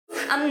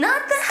I'm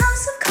not the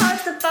house of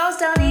cards that falls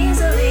down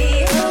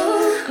easily.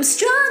 I'm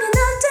strong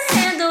enough to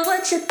handle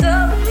what you throw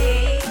at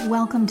me.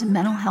 Welcome to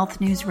Mental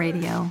Health News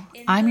Radio.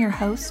 I'm your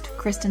host,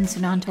 Kristen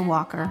Sunanta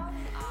Walker.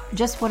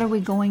 Just what are we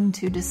going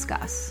to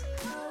discuss?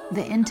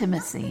 The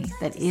intimacy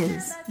that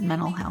is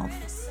mental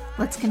health.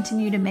 Let's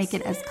continue to make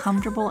it as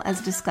comfortable as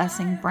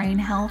discussing brain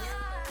health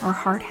or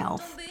heart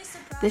health.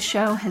 This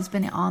show has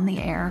been on the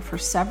air for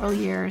several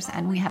years,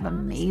 and we have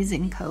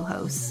amazing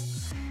co-hosts.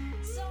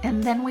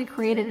 And then we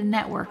created a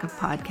network of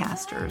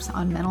podcasters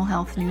on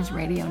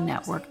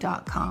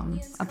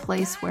mentalhealthnewsradionetwork.com, a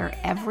place where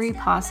every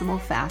possible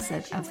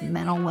facet of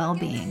mental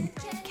well-being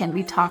can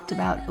be talked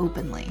about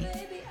openly.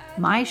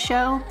 My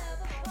show,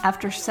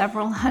 after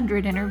several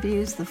hundred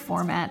interviews, the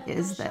format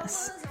is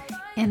this: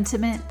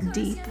 intimate,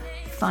 deep,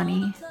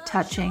 funny,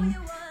 touching,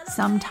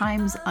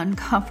 sometimes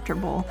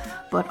uncomfortable,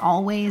 but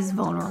always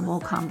vulnerable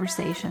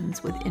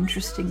conversations with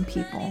interesting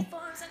people.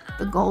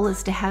 The goal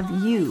is to have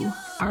you,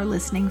 our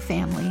listening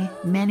family,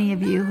 many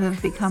of you who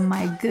have become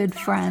my good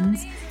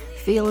friends,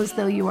 feel as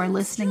though you are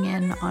listening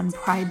in on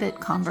private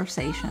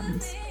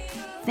conversations.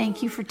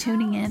 Thank you for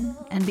tuning in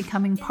and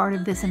becoming part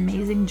of this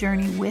amazing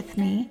journey with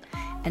me,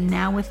 and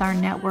now with our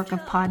network of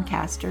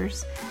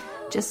podcasters.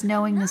 Just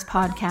knowing this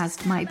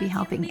podcast might be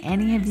helping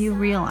any of you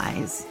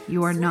realize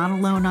you are not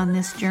alone on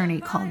this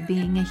journey called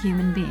being a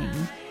human being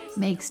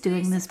makes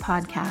doing this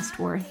podcast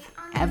worth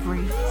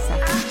every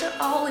second. After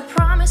all, we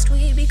promised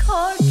we'd be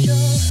cordial.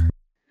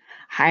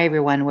 Hi,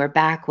 everyone. We're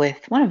back with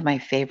one of my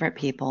favorite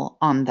people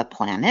on the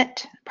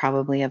planet,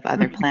 probably of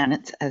other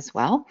planets as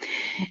well.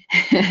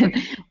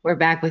 We're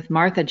back with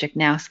Martha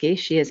Juchnowski.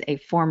 She is a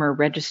former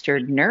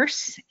registered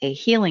nurse, a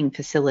healing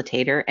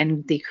facilitator,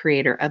 and the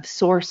creator of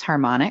Source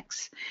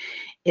Harmonics.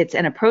 It's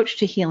an approach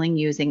to healing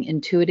using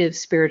intuitive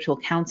spiritual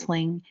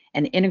counseling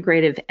and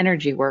integrative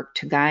energy work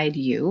to guide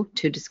you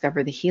to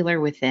discover the healer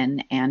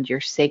within and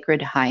your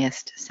sacred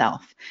highest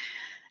self.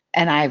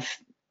 And I've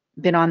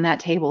been on that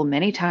table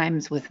many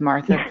times with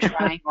Martha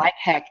trying like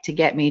heck to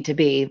get me to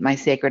be my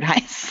sacred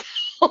highest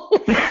self.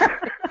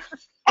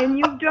 And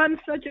you've done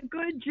such a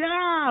good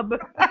job.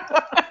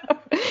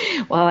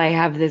 Well, I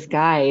have this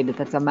guide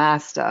that's a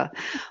master,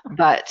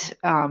 but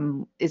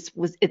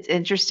it's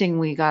interesting.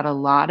 We got a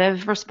lot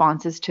of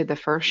responses to the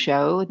first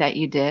show that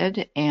you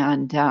did,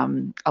 and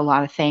a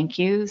lot of thank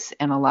yous,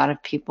 and a lot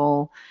of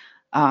people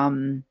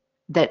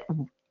that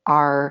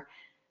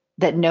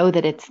know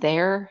that it's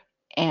there,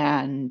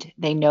 and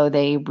they know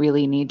they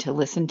really need to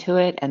listen to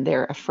it, and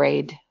they're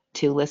afraid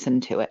to listen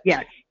to it.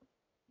 Yes,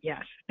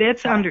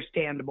 that's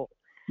understandable.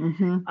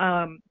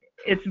 Mm-hmm.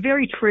 It's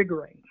very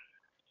triggering.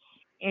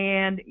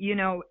 And, you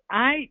know,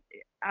 I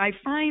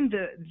find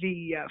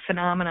the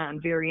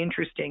phenomenon very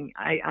interesting.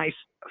 I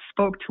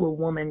spoke to a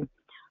woman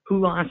who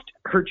lost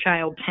her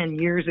child 10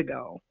 years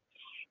ago,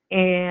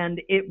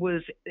 and it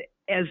was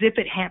as if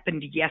it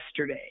happened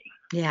yesterday.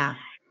 Yeah.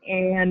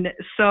 And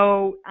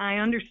so I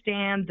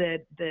understand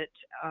that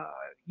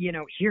you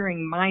know,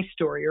 hearing my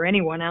story or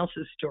anyone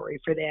else's story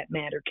for that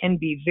matter can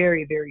be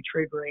very, very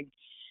triggering.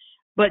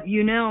 But,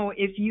 you know,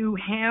 if you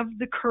have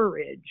the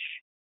courage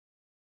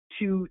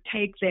to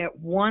take that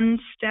one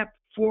step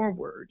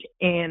forward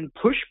and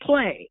push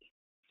play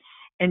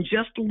and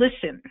just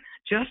listen.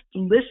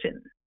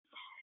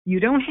 You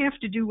don't have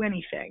to do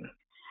anything.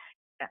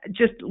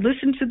 Just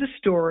listen to the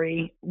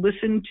story,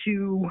 listen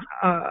to,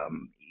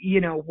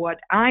 you know, what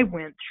I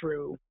went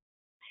through,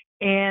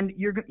 and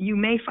you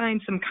may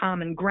find some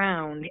common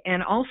ground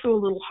and also a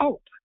little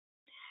hope,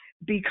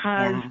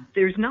 because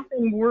there's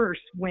nothing worse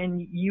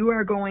when you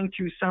are going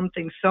through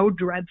something so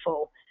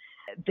dreadful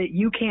that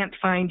you can't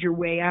find your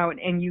way out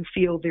and you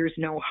feel there's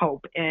no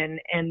hope. And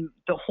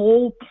the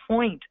whole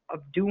point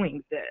of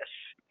doing this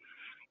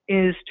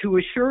is to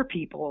assure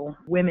people,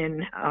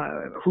 women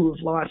who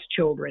have lost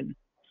children,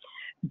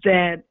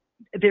 that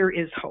there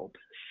is hope.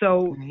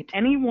 So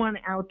anyone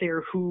out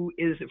there who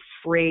is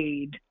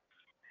afraid,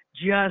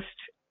 just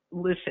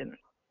listen.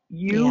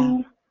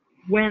 You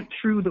went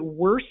through the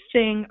worst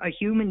thing a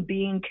human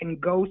being can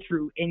go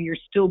through, and you're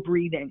still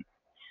breathing.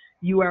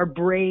 You are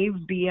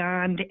brave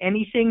beyond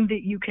anything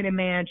that you can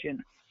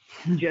imagine.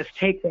 Just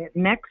take that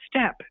next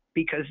step,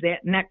 because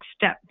that next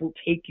step will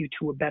take you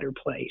to a better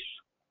place.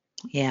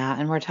 Yeah,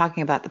 and we're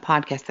talking about the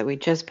podcast that we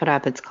just put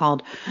up. It's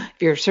called,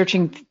 if you're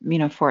searching, you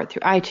know, for it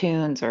through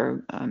iTunes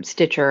or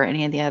Stitcher or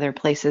any of the other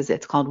places,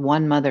 it's called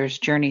One Mother's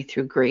Journey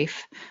Through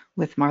Grief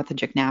with Martha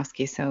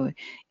Juchnowski. So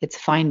it's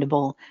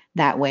findable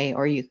that way,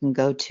 or you can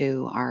go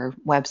to our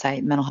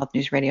website,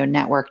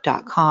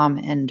 mentalhealthnewsradionetwork.com,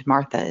 and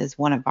Martha is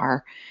one of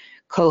our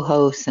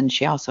co-hosts, and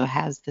she also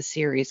has the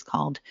series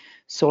called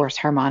Source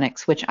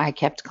Harmonics, which I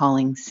kept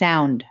calling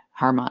Sound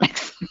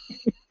Harmonics.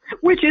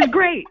 Which is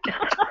great.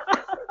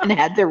 And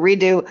had to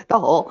redo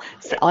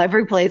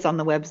every place on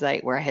the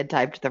website where I had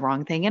typed the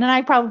wrong thing. And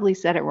I probably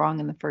said it wrong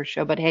in the first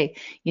show, but hey,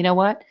 you know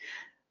what?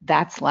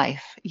 That's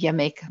life. You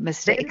make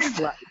mistakes. That is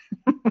life.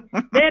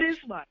 That is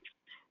life.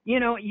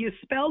 You know, you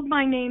spelled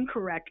my name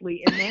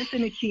correctly, and that's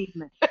an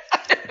achievement.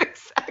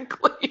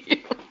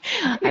 Exactly.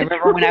 I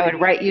remember when I would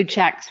write you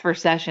checks for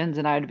sessions,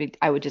 and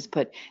I would just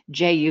put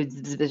JU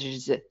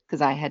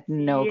because I had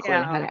no clue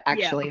how Yeah, to yeah.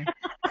 actually.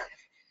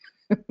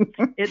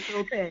 It's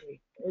okay.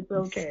 It's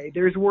okay.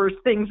 There's worse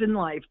things in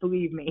life,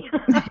 believe me.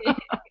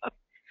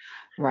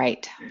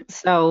 Right.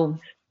 So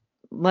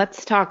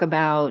let's talk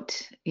about,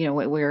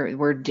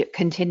 we're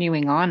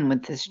continuing on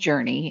with this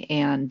journey,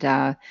 and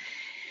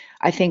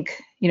I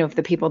think, if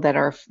the people that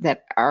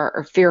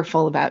are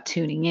fearful about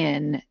tuning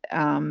in,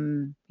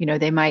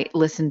 they might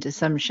listen to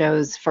some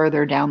shows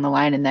further down the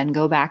line and then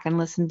go back and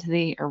listen to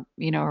the,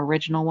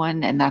 original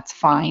one, and that's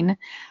fine.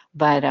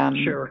 But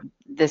Sure.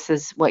 this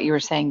is what you were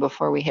saying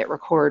before we hit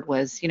record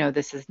was,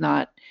 this is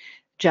not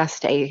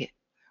just a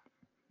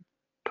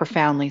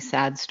profoundly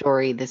sad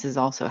story. This is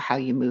also how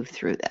you move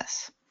through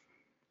this.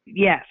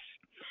 Yes.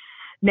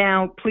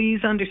 Now,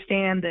 please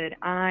understand that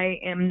I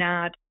am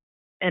not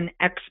an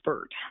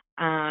expert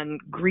on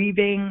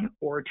grieving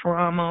or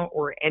trauma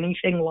or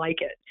anything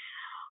like it.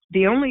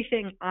 The only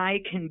thing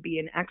I can be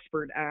an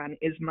expert on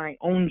is my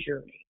own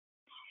journey.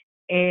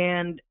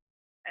 And,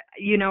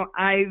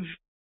 I've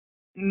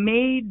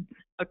made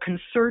a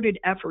concerted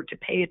effort to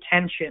pay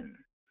attention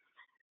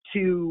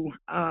to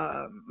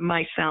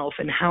myself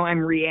and how I'm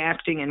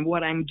reacting and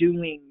what I'm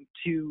doing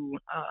to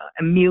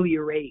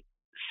ameliorate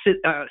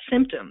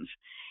symptoms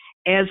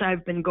as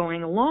I've been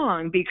going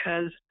along,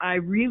 because I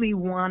really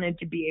wanted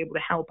to be able to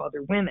help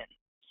other women.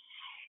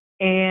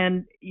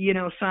 And,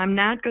 so I'm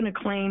not going to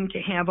claim to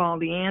have all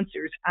the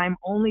answers. I'm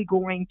only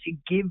going to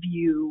give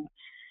you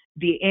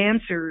the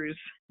answers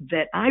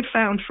that I've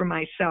found for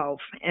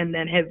myself and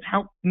that have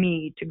helped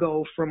me to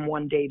go from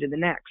one day to the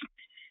next.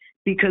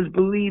 Because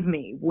believe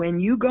me, when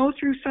you go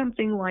through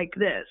something like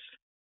this,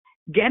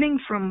 getting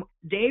from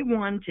day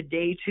one to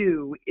day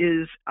two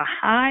is a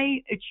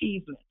high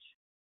achievement.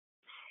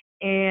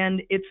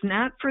 And it's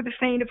not for the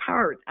faint of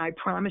heart, I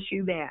promise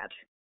you that.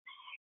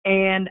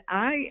 And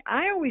I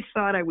always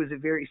thought I was a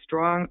very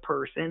strong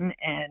person,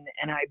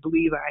 and I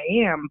believe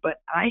I am, but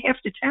I have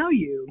to tell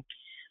you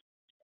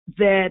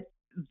that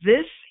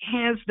this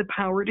has the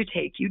power to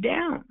take you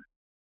down.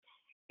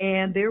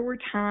 And there were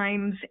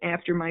times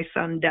after my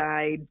son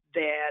died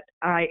that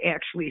I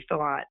actually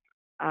thought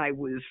I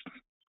was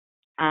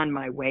on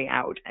my way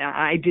out.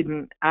 I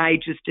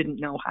just didn't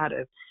know how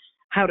to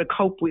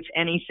cope with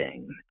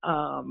anything.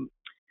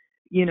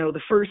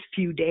 The first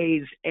few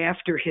days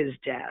after his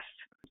death,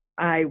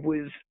 I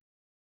was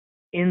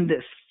in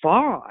this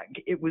fog.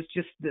 It was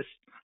just this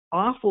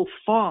awful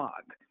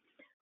fog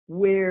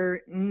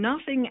where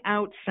nothing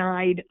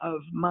outside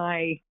of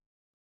my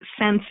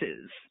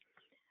senses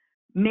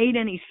made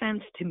any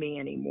sense to me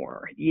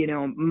anymore.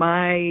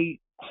 My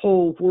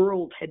whole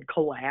world had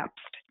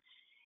collapsed,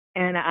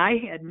 and I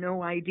had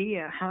no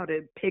idea how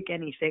to pick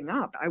anything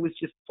up. I was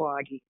just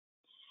foggy.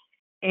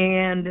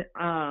 And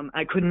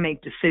I couldn't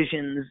make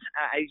decisions.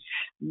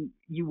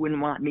 You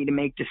wouldn't want me to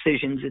make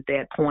decisions at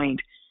that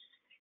point.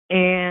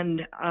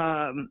 And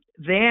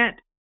that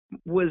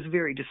was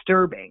very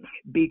disturbing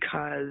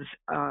because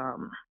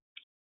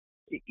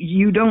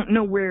you don't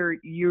know where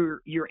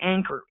your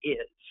anchor is,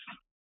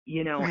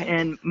 Right.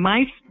 and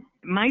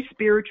my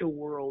spiritual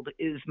world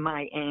is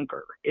my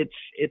anchor.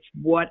 It's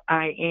what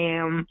I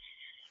am.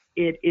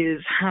 It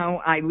is how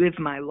I live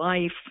my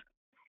life.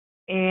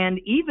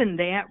 And even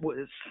that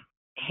was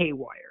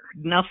haywire.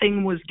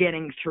 Nothing was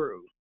getting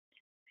through.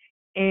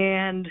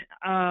 And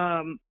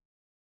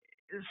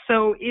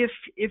so if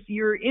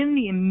you're in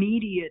the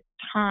immediate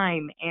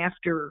time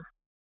after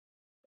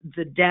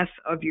the death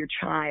of your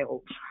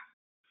child,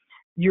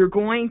 you're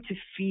going to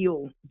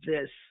feel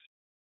this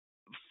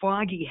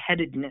foggy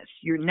headedness.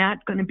 You're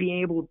not going to be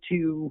able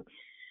to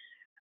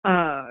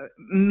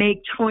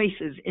make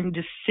choices and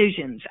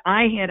decisions.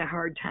 I had a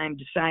hard time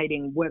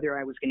deciding whether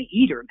I was going to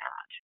eat or not.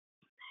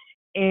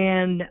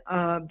 And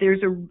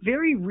there's a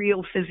very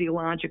real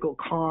physiological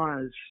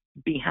cause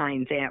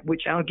behind that,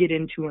 which I'll get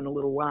into in a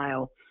little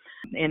while.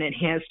 And it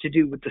has to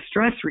do with the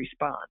stress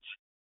response.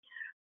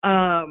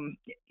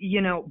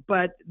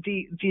 But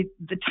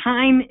the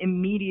time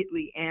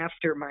immediately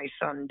after my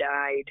son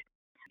died,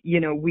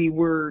 we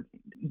were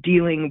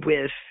dealing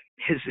with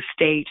his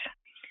estate.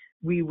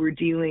 We were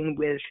dealing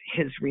with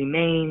his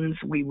remains.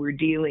 We were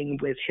dealing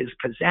with his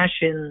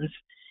possessions.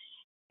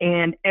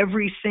 And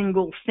every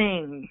single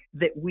thing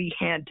that we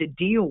had to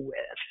deal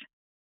with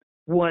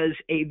was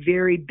a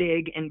very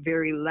big and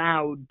very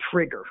loud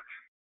trigger.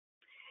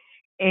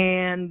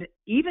 And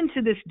even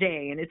to this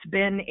day, and it's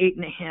been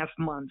 8.5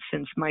 months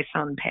since my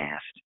son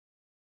passed,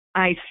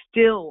 I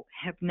still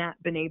have not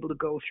been able to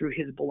go through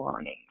his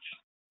belongings.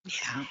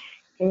 Yeah.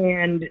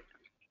 And,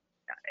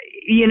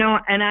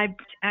 and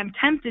I'm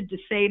tempted to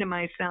say to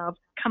myself,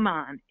 come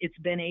on, it's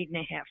been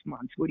 8.5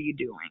 months. What are you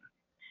doing?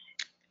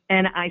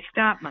 And I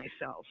stop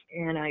myself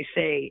and I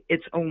say,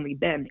 it's only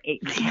been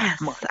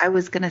 8.5 months. I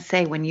was going to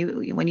say, when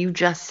you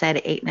just said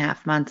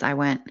 8.5 months, I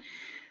went,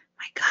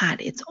 my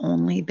God, it's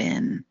only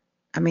been,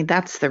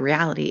 that's the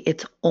reality.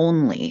 It's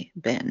only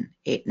been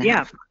 8.5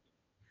 months.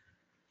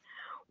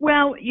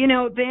 Well,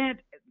 that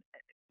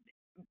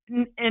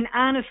and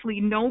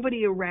honestly,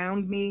 nobody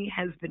around me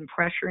has been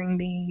pressuring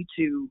me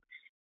to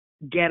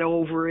get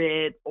over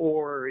it,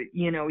 or,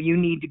 you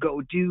need to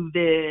go do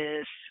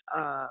this,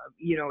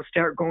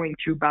 start going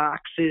through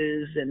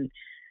boxes and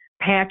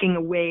packing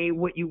away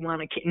what you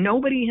want to.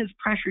 Nobody has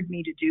pressured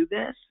me to do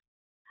this.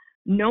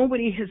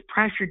 Nobody has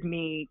pressured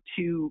me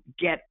to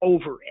get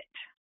over it.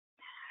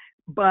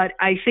 But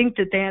I think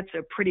that that's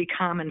a pretty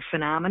common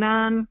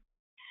phenomenon.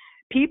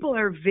 People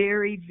are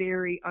very,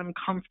 very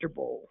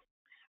uncomfortable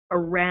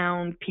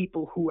around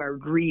people who are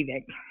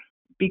grieving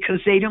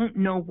because they don't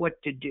know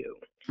what to do.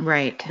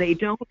 Right. They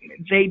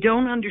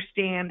don't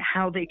understand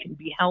how they can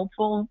be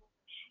helpful,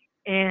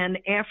 and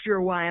after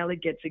a while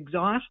it gets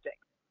exhausting.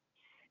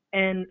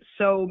 And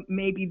so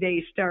maybe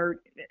they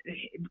start,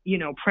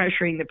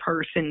 pressuring the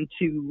person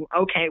to,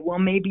 okay, well,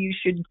 maybe you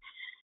should,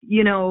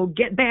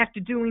 get back to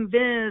doing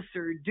this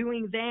or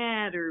doing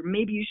that, or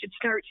maybe you should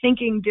start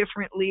thinking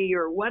differently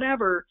or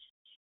whatever.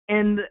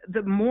 And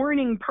the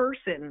mourning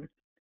person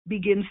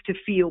begins to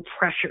feel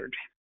pressured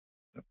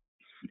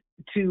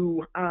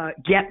to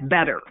get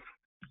better,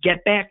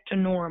 get back to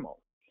normal.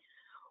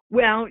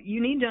 Well,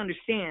 you need to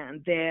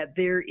understand that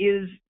there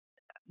is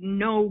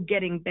no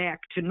getting back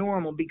to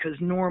normal because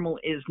normal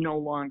is no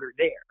longer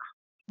there.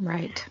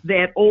 Right.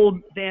 That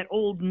old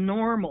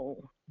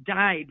normal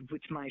died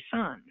with my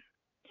son.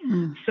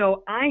 Mm.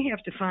 So I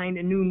have to find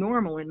a new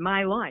normal in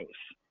my life.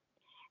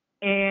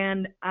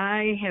 And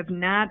I have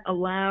not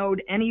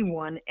allowed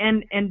anyone,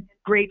 and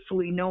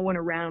gratefully no one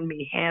around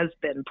me has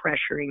been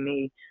pressuring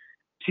me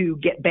to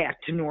get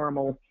back to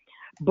normal.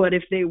 But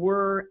if they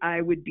were,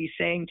 I would be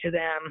saying to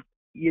them,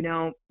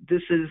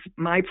 this is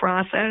my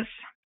process.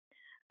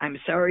 I'm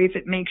sorry if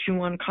it makes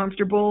you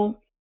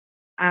uncomfortable,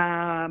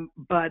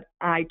 but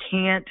I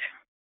can't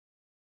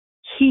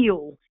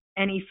heal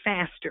any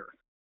faster.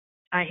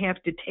 I have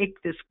to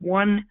take this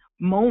one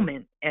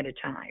moment at a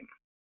time.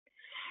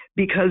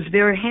 Because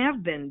there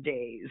have been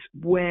days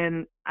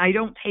when I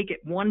don't take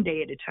it one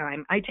day at a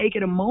time. I take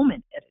it a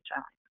moment at a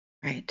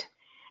time. Right.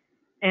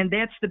 And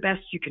that's the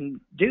best you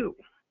can do.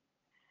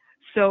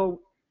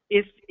 So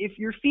if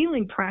you're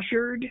feeling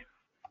pressured,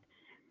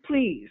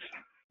 please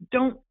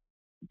don't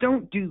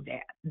do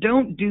that.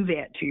 Don't do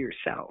that to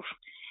yourself.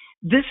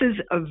 This is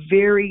a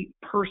very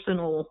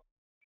personal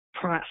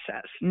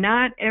process.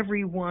 Not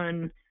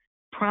everyone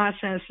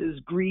processes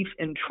grief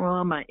and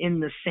trauma in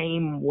the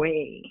same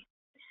way.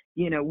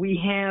 We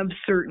have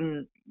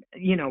certain,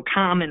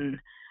 common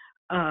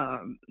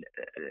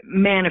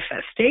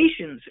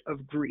manifestations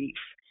of grief,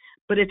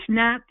 but it's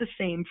not the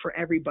same for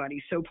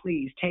everybody. So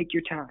please take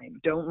your time.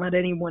 Don't let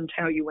anyone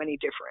tell you any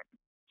different.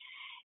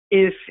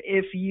 If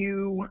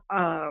you,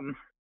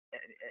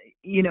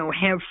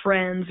 have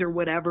friends or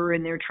whatever,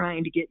 and they're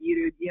trying to get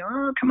you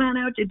to, come on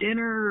out to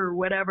dinner or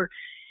whatever,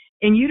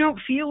 and you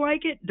don't feel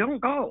like it, don't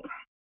go.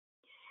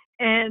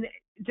 And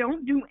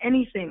don't do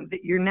anything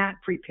that you're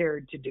not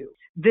prepared to do.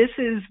 This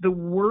is the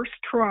worst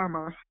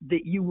trauma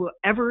that you will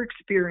ever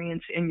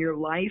experience in your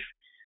life.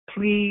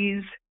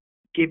 Please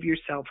give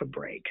yourself a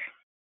break.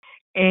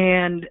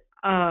 And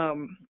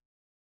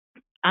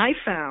I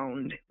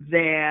found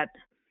that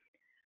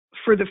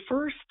for the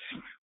first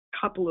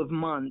couple of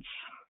months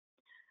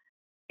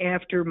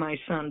after my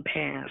son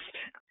passed,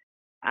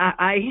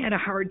 I had a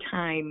hard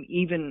time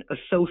even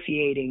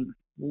associating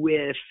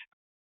with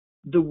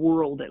the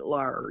world at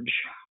large.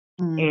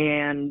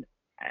 And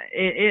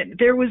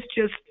there was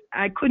just,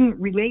 I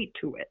couldn't relate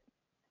to it.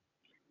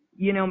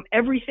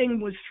 Everything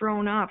was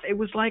thrown off. It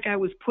was like I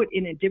was put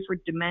in a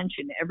different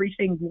dimension.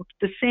 Everything looked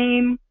the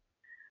same,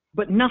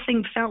 but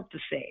nothing felt the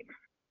same.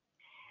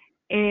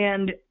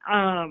 And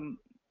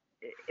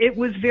it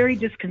was very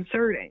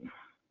disconcerting,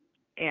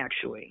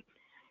 actually.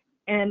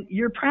 And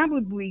you're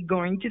probably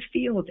going to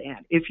feel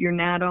that if you're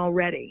not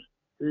already.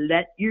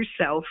 Let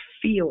yourself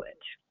feel it.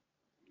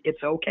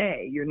 It's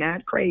okay. You're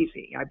not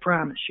crazy. I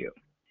promise you.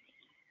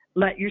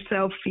 Let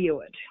yourself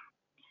feel it.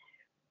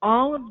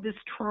 All of this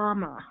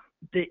trauma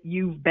that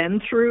you've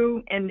been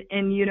through, and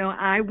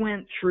I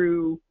went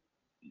through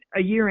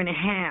a year and a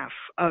half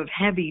of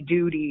heavy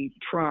duty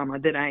trauma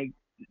that I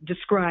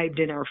described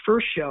in our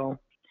first show.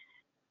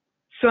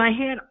 So I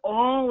had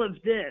all of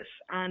this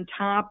on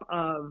top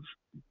of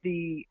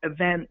the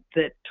event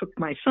that took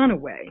my son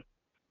away.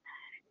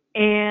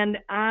 And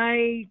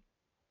I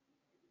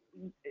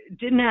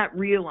did not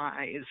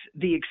realize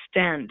the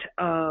extent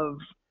of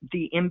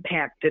the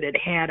impact that it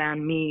had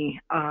on me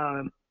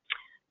as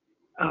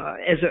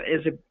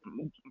a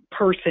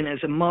person,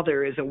 as a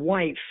mother, as a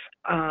wife,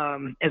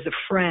 as a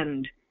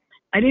friend.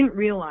 I didn't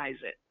realize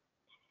it,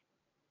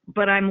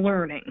 but I'm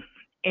learning.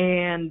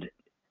 And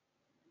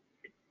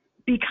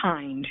be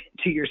kind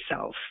to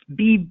yourself.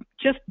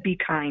 Just be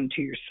kind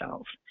to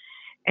yourself,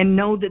 and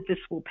know that this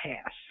will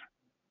pass.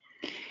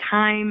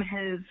 Time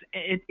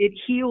it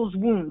heals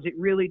wounds. It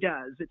really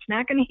does. It's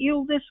not going to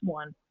heal this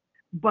one,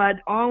 but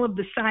all of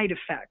the side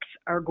effects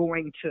are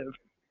going to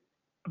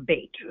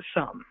abate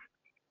some.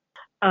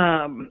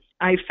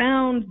 I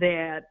found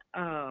that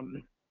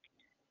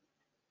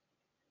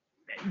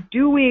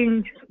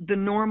doing the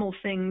normal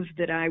things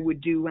that I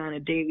would do on a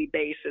daily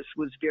basis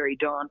was very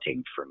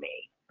daunting for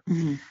me.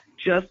 Mm-hmm.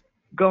 Just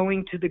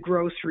going to the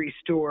grocery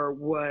store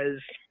was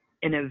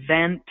an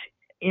event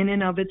in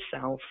and of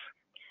itself.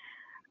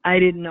 I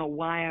didn't know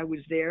why I was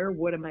there.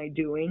 What am I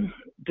doing?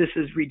 This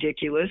is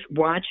ridiculous.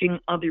 Watching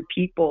other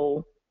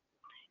people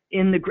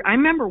I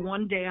remember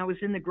one day I was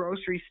in the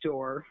grocery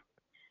store,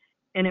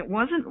 and it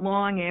wasn't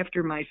long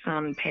after my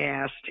son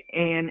passed,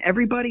 and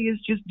everybody is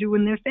just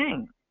doing their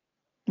thing.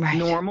 Right.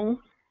 Normal,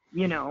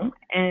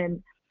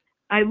 and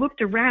I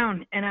looked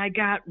around and I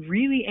got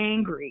really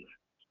angry,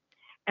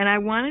 and I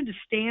wanted to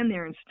stand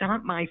there and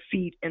stomp my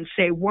feet and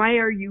say, why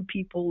are you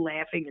people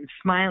laughing and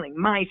smiling?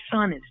 My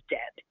son is dead.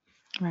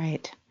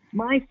 Right.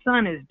 My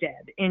son is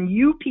dead, and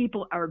you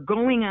people are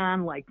going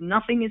on like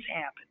nothing has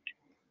happened.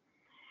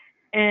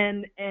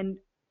 And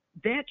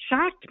that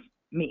shocked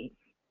me.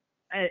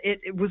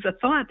 It was a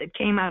thought that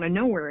came out of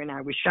nowhere, and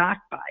I was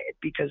shocked by it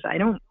because I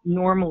don't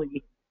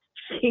normally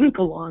think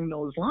along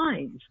those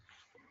lines.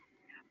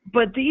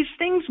 But these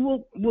things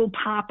will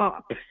pop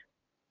up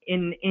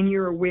in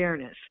your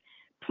awareness.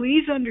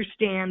 Please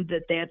understand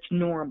that that's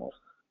normal,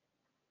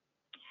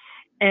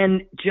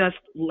 and just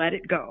let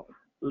it go.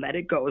 Let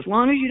it go. As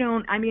long as you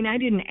don't, I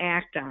didn't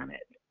act on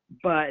it,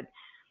 but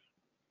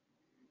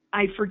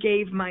I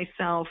forgave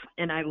myself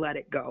and I let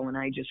it go and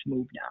I just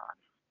moved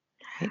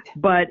on. Right.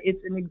 But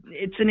it's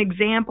an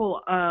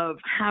example of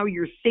how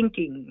your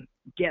thinking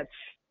gets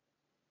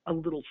a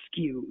little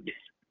skewed,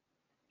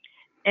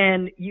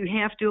 and you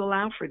have to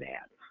allow for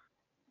that.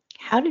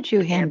 How did you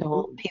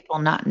handle people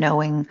not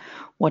knowing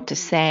what to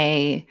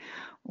say,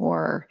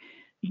 or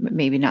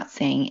maybe not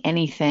saying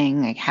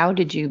anything? Like, how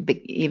did you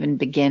even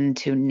begin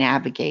to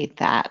navigate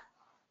that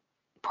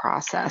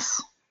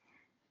process?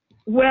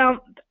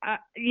 Well, I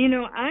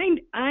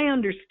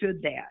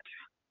understood that.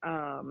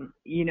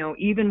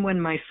 Even when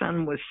my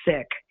son was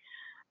sick,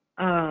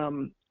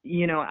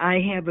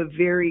 I have a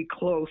very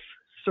close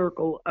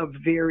circle of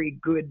very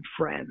good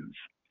friends.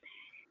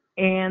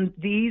 And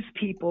these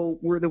people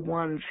were the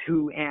ones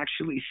who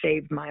actually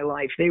saved my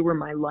life. They were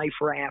my life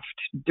raft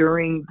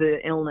during the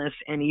illness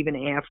and even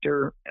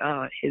after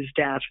his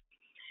death.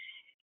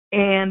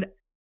 And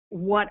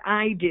what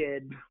I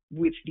did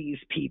with these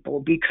people,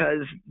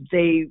 because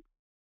they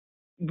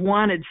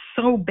wanted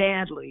so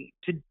badly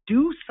to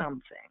do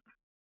something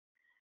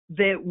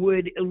that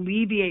would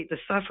alleviate the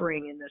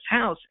suffering in this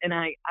house. And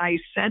I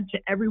said to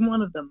every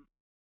one of them,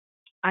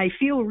 I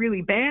feel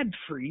really bad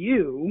for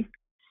you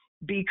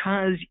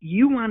because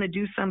you want to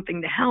do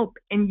something to help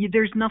and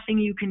there's nothing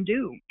you can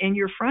do and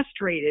you're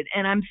frustrated,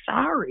 and I'm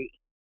sorry,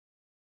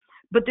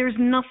 but there's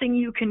nothing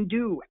you can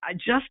do.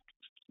 Just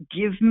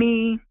give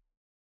me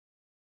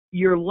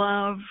your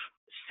love.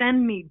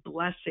 Send me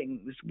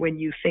blessings when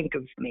you think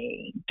of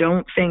me.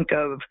 Don't think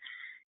of,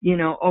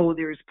 oh,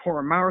 there's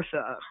poor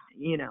Martha,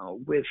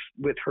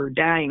 with her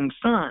dying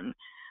son.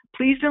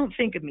 Please don't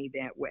think of me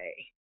that way.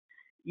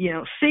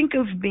 Think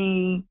of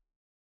me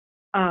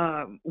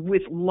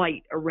with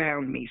light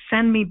around me.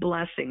 Send me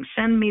blessings.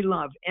 Send me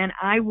love. And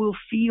I will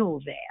feel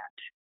that.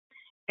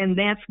 And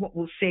that's what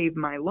will save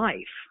my life.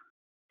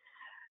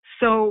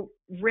 So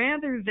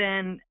rather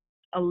than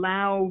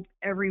allow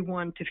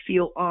everyone to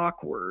feel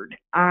awkward,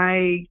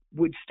 I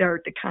would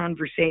start the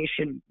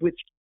conversation with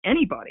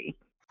anybody.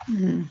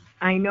 Mm-hmm.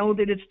 I know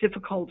that it's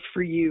difficult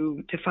for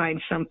you to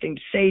find something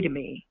to say to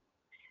me,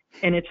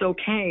 and it's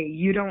okay.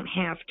 You don't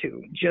have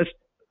to. Just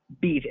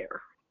be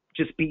there.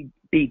 Just be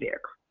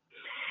there.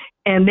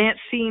 And that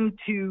seemed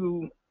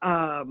to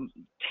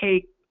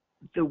take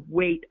the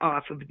weight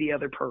off of the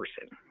other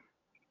person,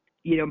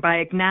 by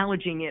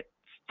acknowledging it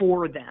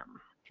for them.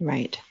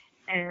 Right.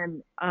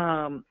 And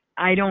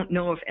I don't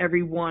know if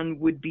everyone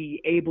would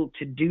be able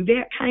to do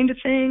that kind of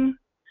thing,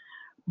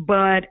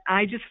 but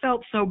I just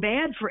felt so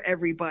bad for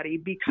everybody,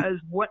 because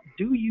what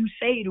do you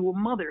say to a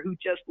mother who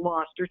just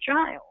lost her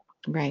child?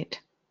 Right.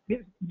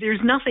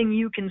 There's nothing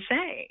you can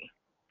say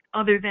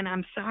other than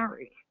I'm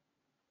sorry.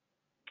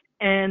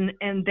 And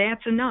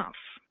that's enough.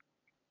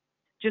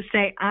 Just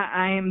say,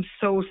 I am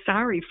so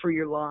sorry for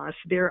your loss.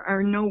 There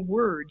are no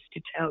words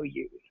to tell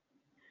you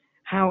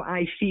how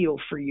I feel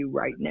for you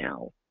right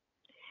now.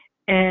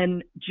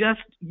 And just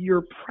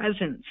your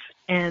presence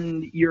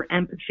and your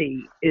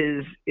empathy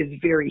is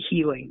very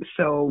healing.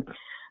 So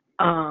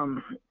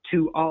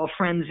to all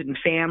friends and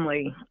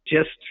family,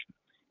 just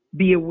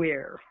be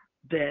aware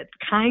that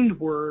kind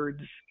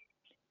words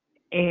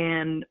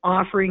and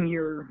offering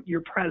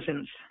your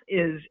presence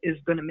is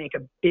going to make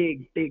a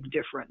big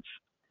difference.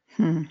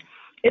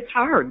 It's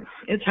hard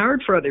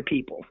for other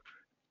people.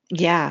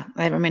 Yeah,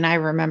 I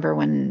remember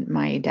when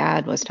my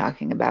dad was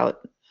talking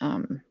about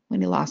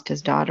when he lost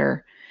his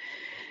daughter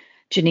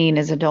Janine,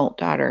 his adult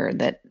daughter,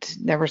 that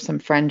there were some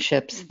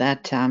friendships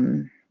that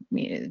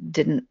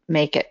didn't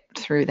make it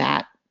through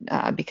that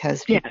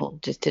because people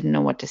just didn't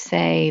know what to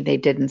say. They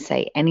didn't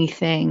say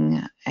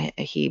anything.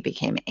 He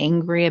became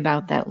angry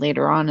about that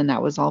later on, and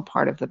that was all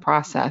part of the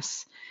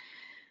process.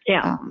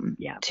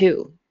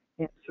 Too.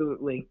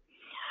 Absolutely.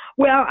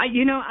 Well,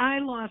 I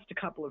lost a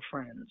couple of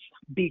friends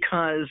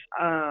because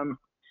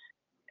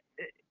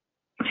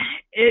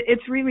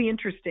it's really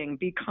interesting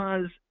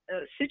because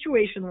a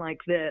situation like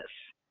this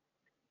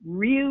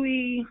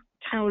really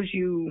tells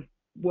you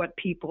what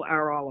people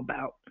are all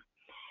about.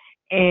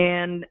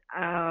 And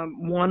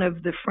one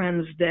of the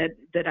friends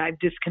that I've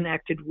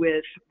disconnected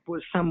with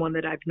was someone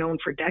that I've known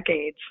for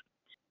decades.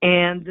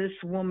 And this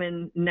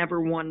woman never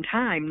one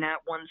time, not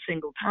one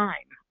single time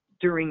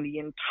during the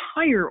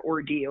entire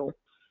ordeal,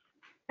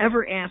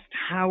 ever asked,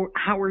 how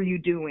are you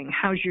doing?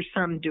 How's your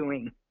son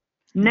doing?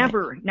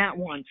 Never, not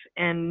once.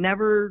 And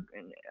never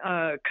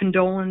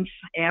condolence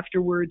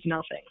afterwards,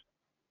 nothing.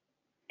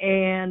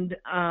 And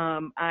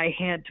I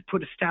had to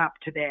put a stop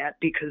to that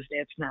because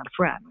that's not a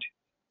friend.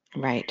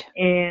 Right.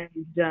 And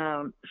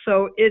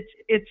so it's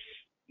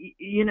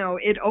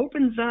it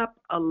opens up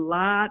a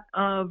lot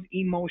of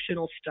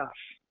emotional stuff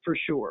for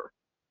sure.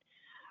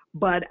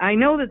 But I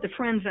know that the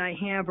friends I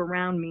have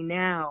around me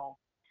now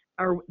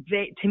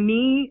to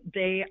me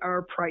they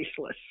are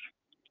priceless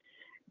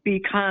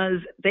because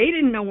they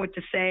didn't know what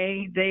to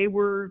say. They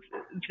were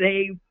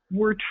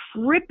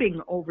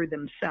tripping over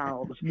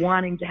themselves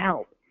wanting to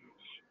help,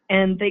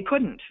 and they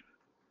couldn't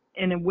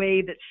in a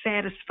way that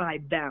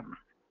satisfied them.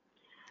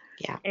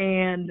 Yeah.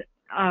 And,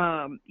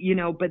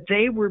 but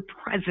they were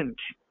present.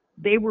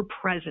 They were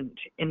present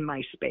in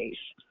my space.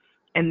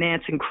 And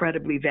that's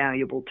incredibly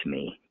valuable to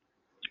me.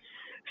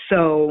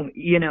 So,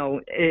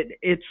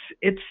 it's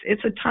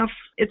a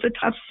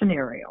tough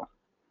scenario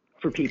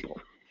for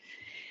people.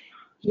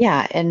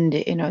 Yeah. And,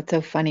 it's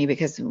so funny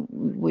because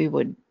we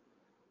would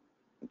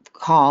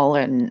call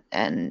and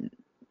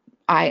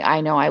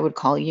I know I would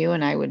call you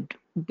and I would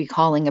be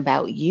calling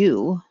about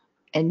you.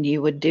 And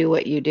you would do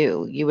what you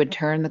do. You would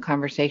turn the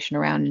conversation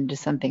around into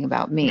something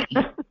about me.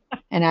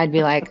 And I'd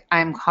be like,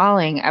 I'm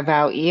calling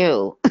about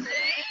you.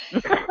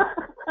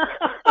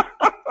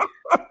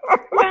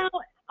 Well,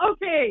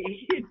 okay.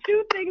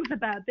 Two things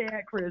about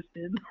that,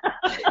 Kristen.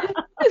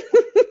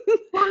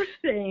 First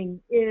thing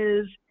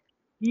is,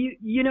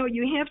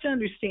 you have to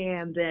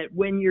understand that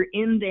when you're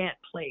in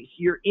that place,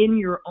 you're in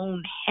your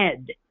own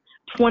head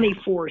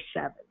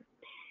 24/7.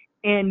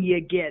 And you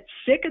get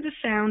sick of the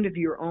sound of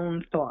your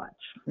own thoughts.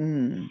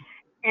 Mm.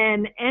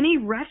 And any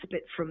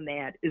respite from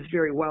that is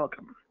very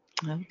welcome.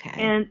 Okay.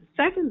 And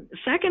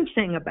second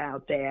thing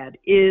about that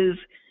is,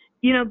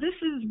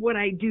 this is what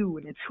I do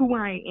and it's who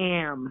I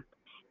am.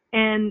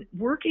 And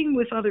working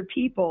with other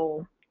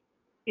people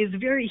is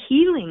very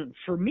healing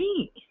for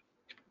me.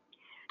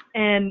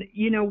 And,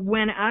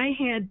 when I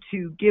had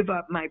to give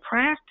up my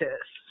practice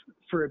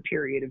for a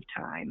period of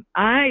time,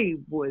 I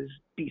was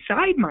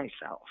beside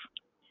myself.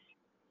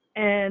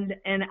 And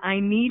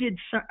I needed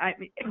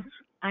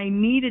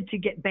to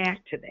get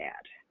back to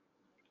that.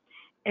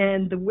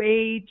 And the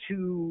way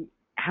to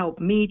help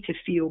me to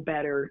feel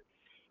better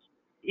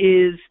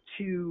is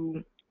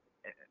to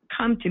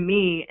come to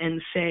me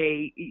and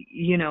say,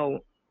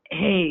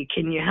 hey,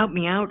 can you help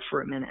me out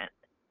for a minute?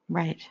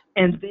 Right.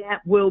 And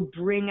that will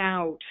bring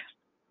out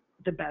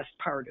the best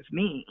part of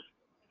me.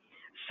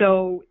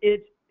 So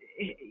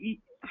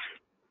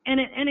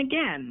and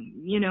again,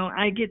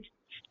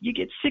 you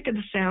get sick of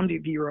the sound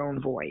of your own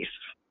voice.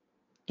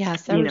 Yeah,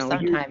 so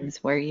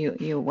sometimes where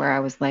where I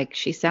was like,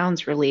 she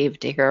sounds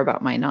relieved to hear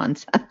about my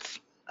nonsense.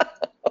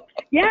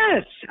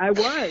 Yes, I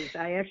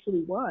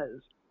actually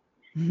was.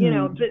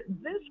 Mm.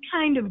 This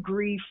kind of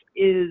grief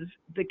is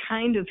the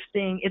kind of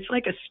thing, it's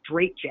like a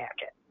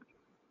straitjacket.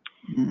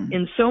 Mm.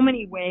 In so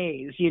many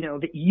ways,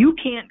 that you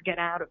can't get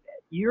out of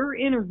it. You're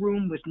in a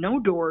room with no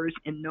doors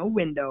and no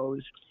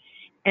windows.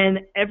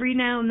 And every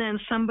now and then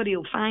somebody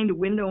will find a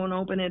window and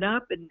open it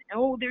up and,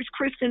 oh, there's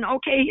Kristen.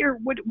 Okay, here,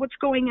 what's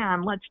going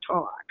on? Let's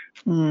talk.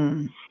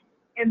 Mm.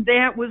 And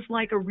that was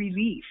like a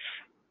relief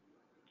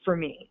for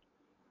me.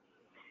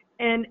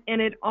 And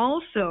it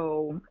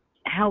also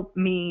helped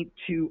me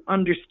to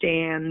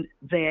understand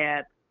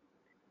that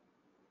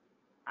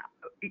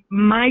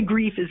my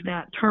grief is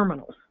not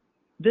terminal.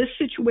 This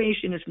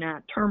situation is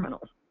not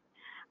terminal.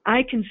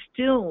 I can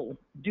still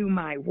do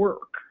my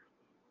work.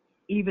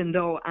 Even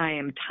though I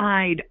am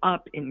tied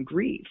up in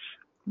grief.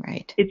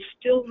 Right. It's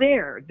still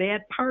there.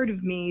 That part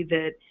of me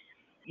that,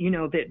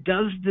 that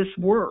does this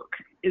work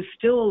is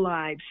still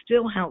alive,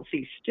 still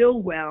healthy,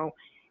 still well,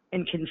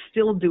 and can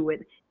still do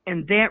it.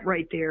 And that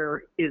right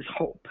there is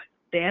hope.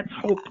 That's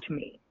hope to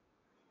me.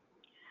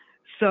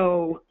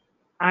 So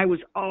I was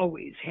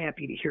always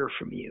happy to hear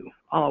from you.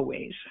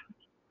 Always.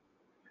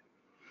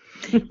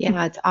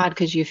 Yeah, it's odd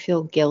because you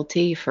feel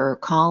guilty for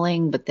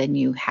calling, but then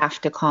you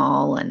have to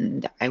call.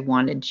 And I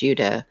wanted you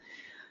to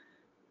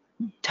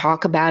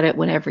talk about it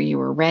whenever you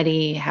were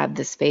ready, have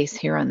the space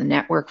here on the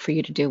network for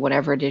you to do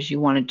whatever it is you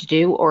wanted to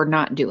do or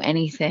not do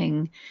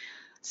anything.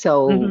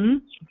 So,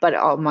 but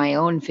all my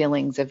own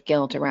feelings of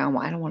guilt around,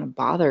 well, I don't want to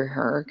bother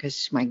her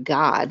because, my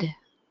God,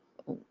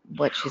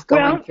 what she's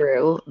going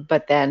through.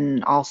 But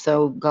then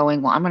also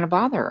going, well, I'm going to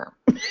bother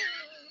her.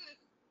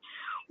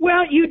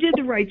 Well, you did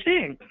the right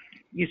thing.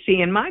 You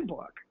see, in my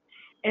book.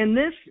 And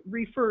this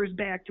refers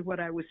back to what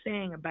I was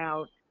saying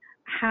about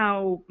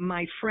how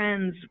my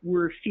friends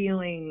were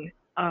feeling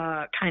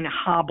kind of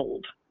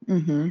hobbled,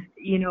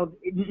 you know,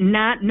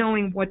 not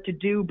knowing what to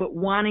do, but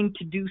wanting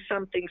to do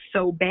something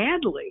so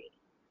badly.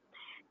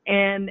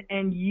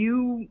 And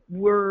you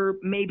were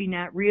maybe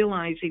not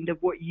realizing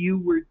that what you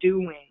were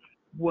doing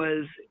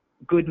was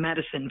good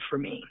medicine for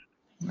me.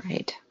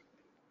 Right.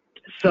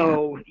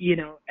 So, you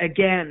know,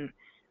 again,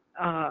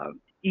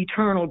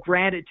 eternal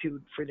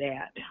gratitude for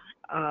that,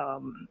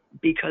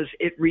 because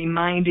it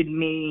reminded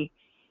me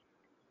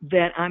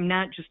that I'm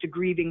not just a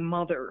grieving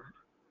mother.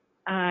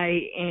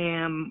 I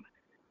am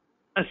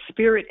a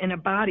spirit and a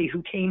body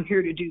who came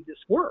here to do this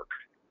work.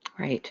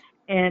 Right.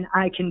 And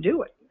I can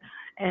do it.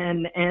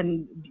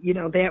 And you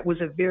know, that was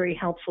a very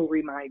helpful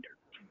reminder.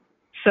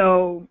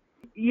 So,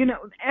 you know,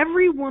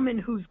 every woman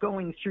who's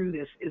going through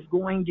this is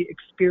going to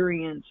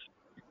experience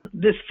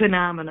this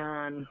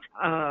phenomenon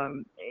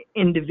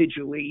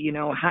individually. You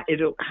know,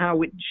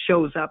 how it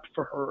shows up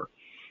for her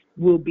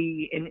will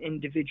be an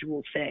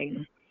individual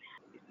thing.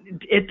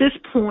 At this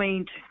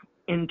point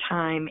in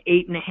time,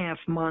 8.5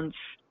 months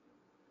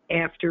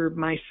after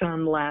my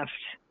son left,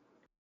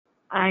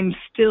 I'm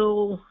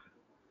still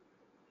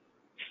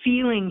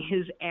feeling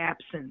his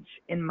absence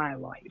in my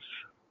life.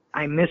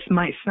 I miss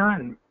my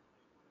son.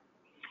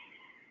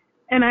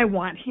 And I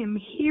want him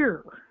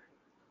here.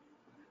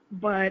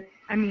 But,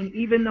 I mean,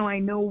 even though I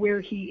know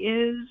where he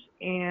is,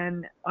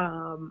 and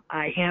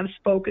I have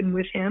spoken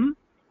with him,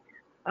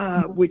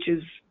 which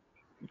is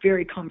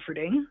very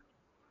comforting,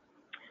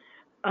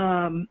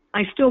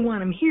 I still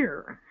want him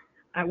here.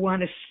 I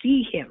want to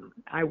see him.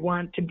 I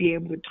want to be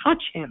able to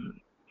touch him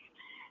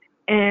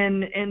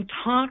and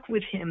talk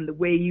with him the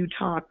way you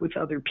talk with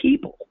other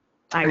people.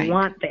 I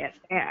want that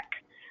back.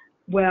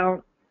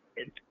 Well,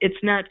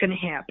 it's not going to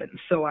happen,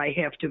 so I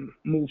have to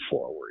move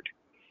forward.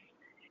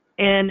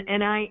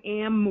 And I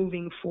am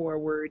moving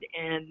forward,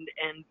 and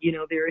you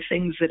know, there are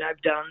things that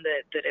I've done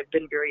that have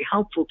been very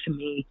helpful to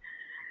me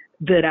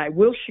that I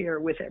will share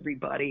with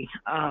everybody,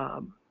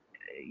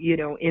 you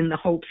know, in the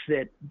hopes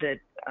that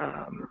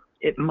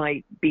it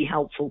might be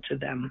helpful to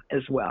them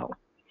as well.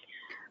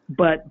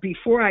 But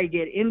before I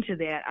get into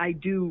that, I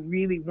do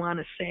really want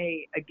to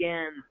say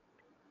again,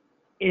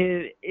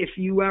 if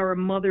you are a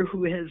mother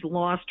who has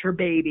lost her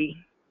baby,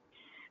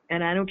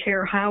 and I don't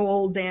care how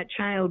old that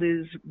child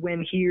is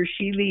when he or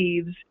she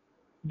leaves,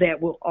 that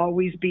will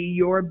always be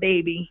your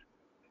baby.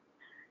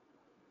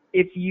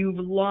 If you've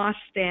lost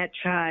that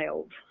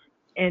child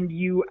and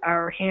you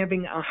are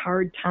having a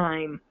hard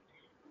time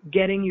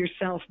getting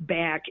yourself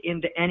back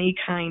into any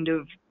kind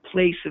of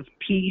place of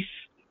peace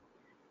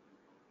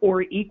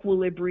or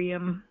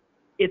equilibrium,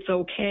 it's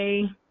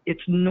okay.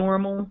 It's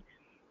normal.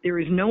 There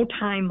is no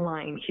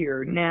timeline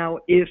here. Now,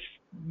 if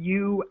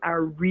you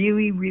are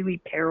really,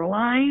 really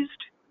paralyzed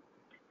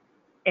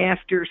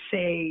after,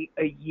 say,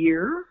 a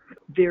year,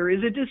 there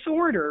is a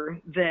disorder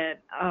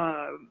that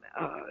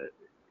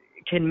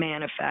can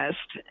manifest,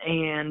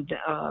 and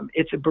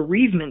it's a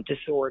bereavement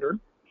disorder.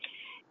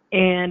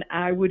 And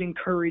I would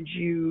encourage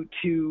you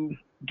to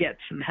get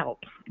some help.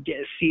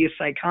 See a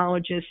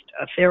psychologist,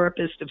 a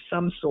therapist of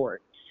some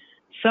sort,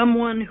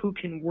 someone who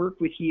can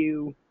work with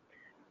you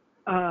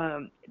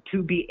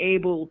to be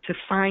able to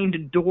find a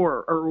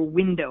door or a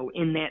window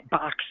in that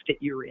box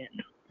that you're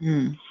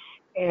in.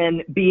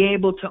 And be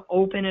able to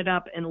open it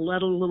up and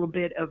let a little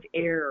bit of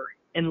air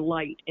and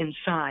light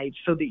inside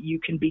so that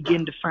you can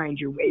begin to find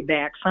your way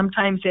back.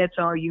 Sometimes that's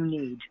all you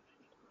need.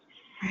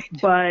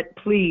 Right. But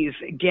please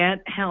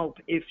get help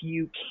if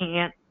you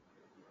can't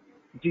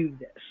do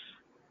this.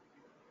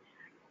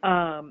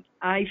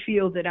 I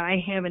feel that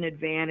I have an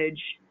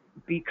advantage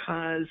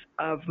because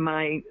of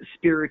my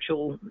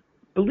spiritual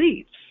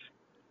beliefs.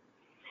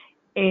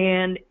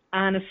 And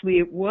honestly,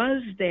 it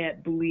was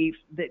that belief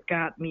that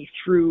got me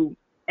through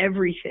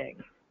everything.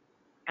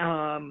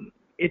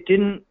 It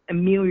didn't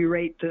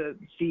ameliorate the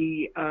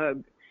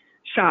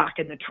shock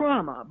and the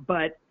trauma,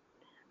 but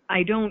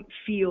I don't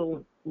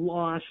feel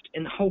lost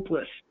and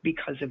hopeless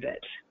because of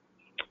it.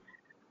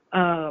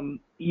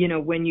 You know,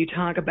 when you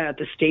talk about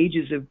the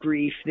stages of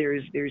grief,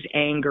 there's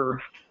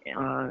anger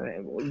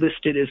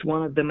listed as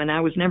one of them, and I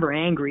was never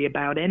angry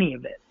about any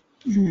of it.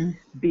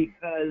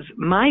 Because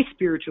my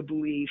spiritual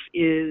belief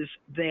is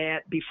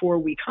that before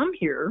we come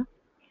here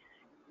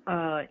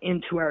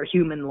into our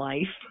human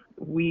life,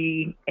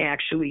 we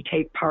actually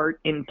take part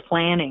in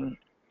planning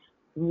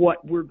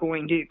what we're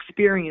going to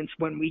experience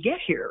when we get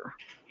here.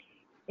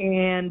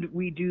 And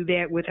we do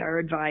that with our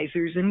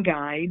advisors and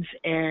guides,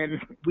 and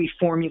we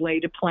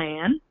formulate a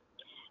plan,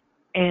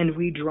 and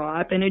we draw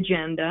up an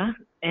agenda,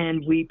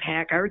 and we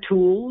pack our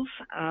tools,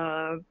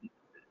 and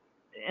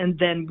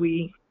then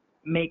we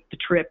make the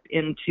trip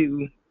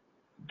into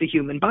the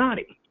human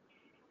body.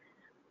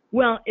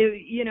 Well,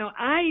 you know,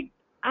 I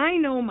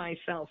know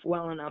myself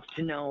well enough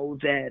to know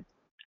that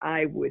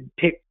I would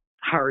pick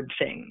hard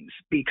things,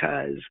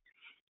 because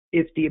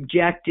if the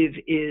objective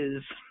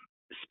is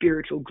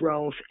spiritual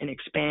growth and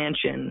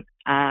expansion,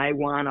 I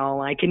want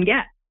all I can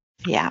get.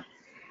 Yeah.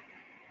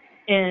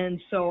 And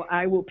so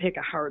I will pick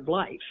a hard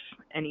life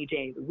any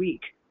day of the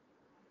week.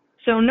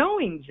 So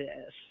knowing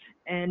this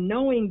and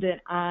knowing that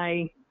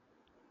I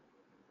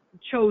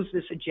chose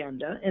this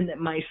agenda and that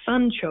my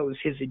son chose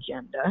his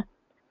agenda,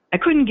 I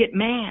couldn't get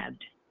mad.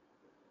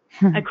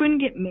 I couldn't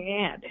get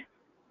mad.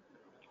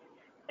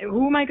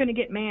 Who am I going to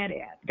get mad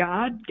at?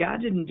 God?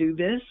 God didn't do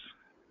this.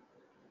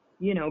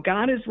 You know,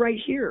 God is right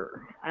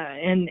here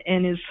and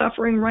is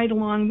suffering right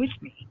along with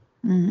me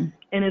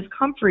and is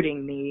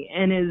comforting me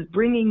and is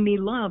bringing me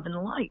love and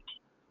light.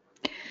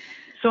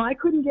 So I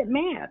couldn't get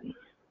mad.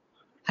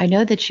 I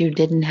know that you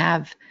didn't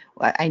have,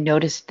 I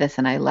noticed this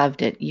and I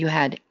loved it. You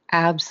had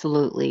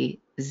absolutely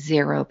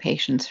zero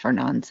patience for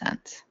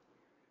nonsense.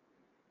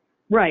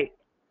 Right.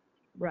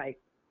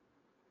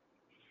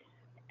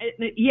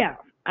 Yeah.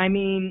 I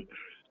mean,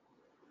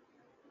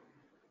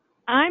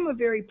 I'm a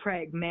very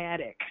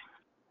pragmatic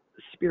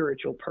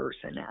spiritual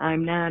person.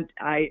 I'm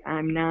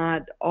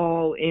not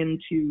all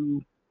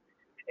into,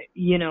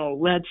 you know,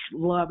 let's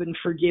love and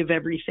forgive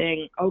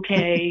everything.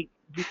 Okay,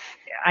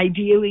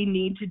 ideally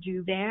need to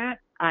do that.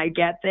 I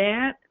get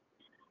that.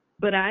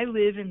 But I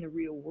live in the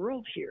real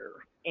world here,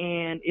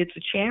 and it's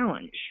a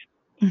challenge.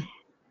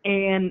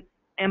 And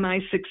am I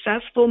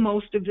successful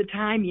most of the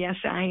time? Yes,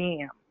 I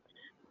am.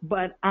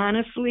 But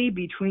honestly,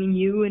 between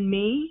you and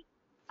me,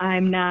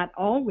 I'm not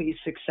always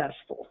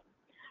successful.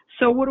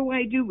 So what do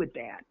I do with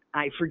that?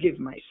 I forgive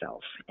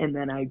myself, and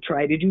then I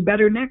try to do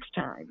better next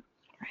time.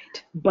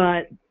 Right.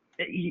 But,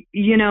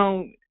 you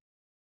know,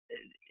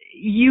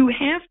 you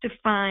have to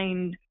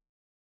find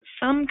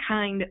some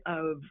kind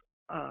of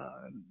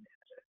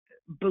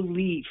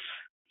belief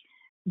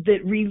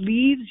that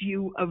relieves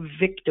you of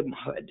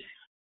victimhood.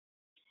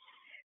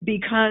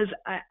 Because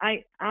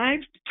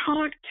I've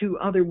talked to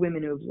other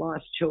women who have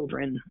lost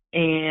children,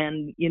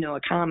 and, you know,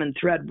 a common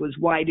thread was,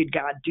 why did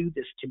God do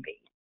this to me?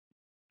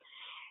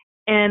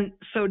 And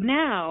so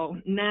now,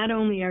 not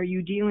only are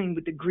you dealing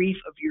with the grief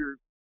of your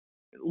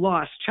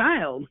lost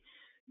child,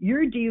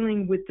 you're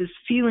dealing with this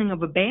feeling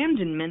of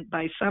abandonment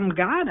by some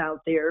God out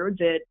there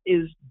that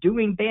is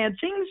doing bad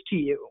things to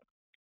you.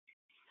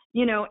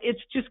 You know,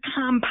 it's just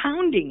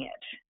compounding it.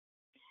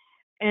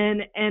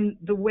 And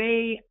the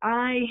way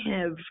I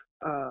have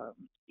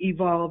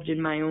evolved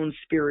in my own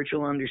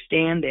spiritual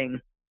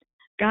understanding,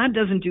 God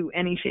doesn't do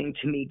anything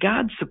to me.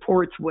 God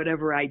supports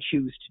whatever I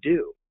choose to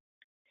do.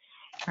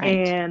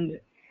 Right. And,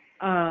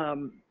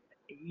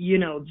 you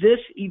know, this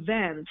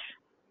event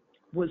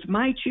was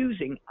my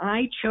choosing.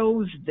 I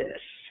chose this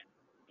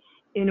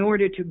in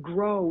order to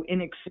grow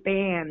and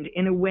expand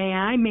in a way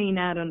I may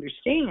not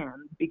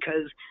understand,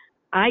 because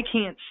I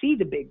can't see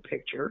the big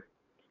picture.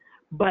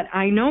 But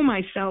I know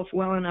myself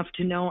well enough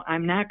to know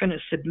I'm not going to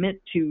submit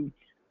to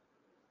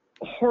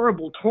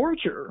horrible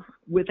torture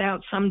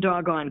without some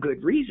doggone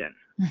good reason.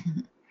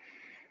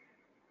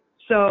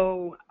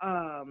 So,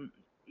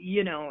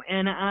 you know,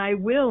 and I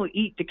will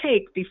eat the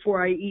cake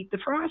before I eat the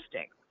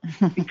frosting,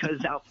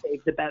 because I'll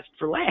save the best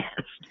for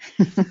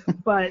last.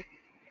 But,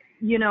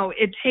 you know,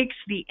 it takes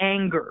the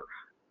anger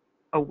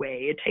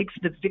away. It takes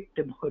the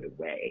victimhood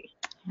away.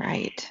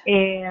 Right.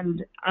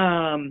 And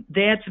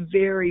that's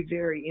very,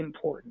 very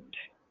important.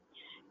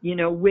 You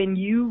know, when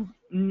you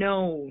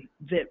know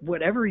that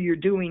whatever you're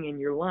doing in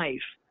your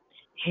life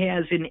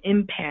has an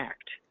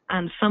impact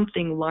on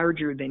something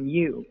larger than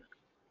you,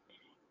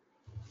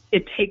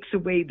 it takes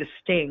away the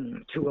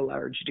sting to a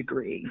large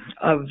degree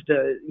of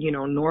the, you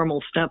know,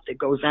 normal stuff that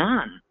goes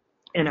on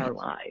in our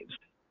lives.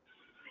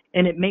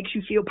 And it makes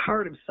you feel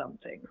part of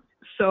something.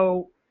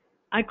 So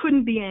I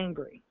couldn't be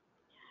angry.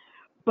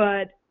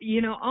 But,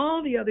 you know,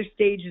 all the other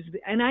stages,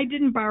 and I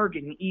didn't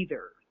bargain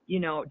either. You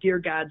know, dear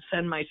God,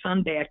 send my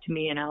son back to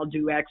me and I'll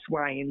do X,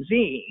 Y, and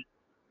Z.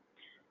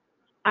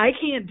 I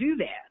can't do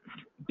that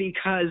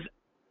because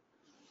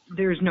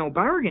there's no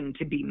bargain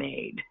to be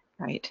made.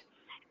 Right.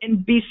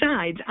 And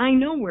besides, I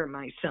know where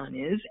my son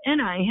is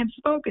and I have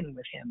spoken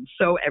with him,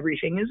 so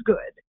everything is good.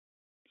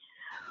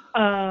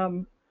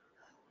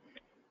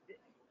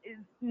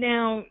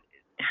 Now,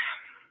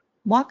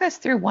 walk us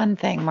through one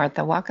thing,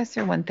 Martha. Walk us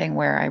through one thing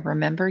where I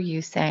remember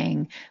you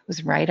saying it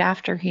was right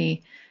after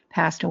he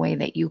passed away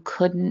that you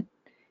couldn't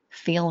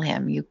feel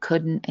him. You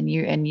couldn't, and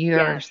you're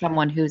yes.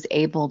 someone who's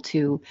able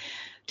to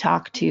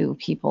talk to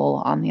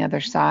people on the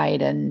other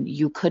side, and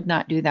you could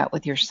not do that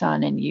with your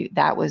son. And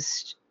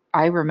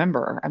I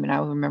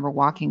remember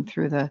walking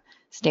through the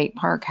state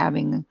park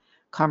having a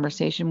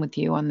conversation with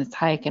you on this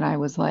hike, and I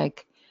was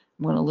like,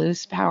 I'm going to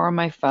lose power on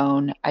my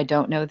phone. I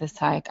don't know this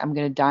hike. I'm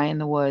going to die in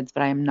the woods,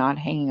 but I am not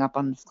hanging up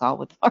on this call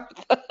with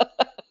Martha.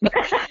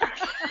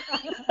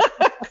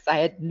 I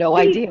had no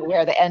idea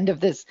where the end of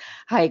this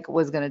hike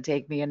was going to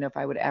take me and if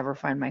I would ever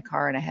find my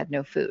car, and I had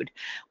no food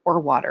or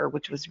water,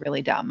 which was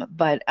really dumb.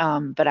 But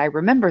I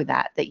remember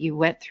that you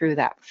went through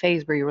that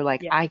phase where you were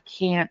like, I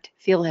can't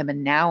feel him.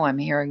 And now I'm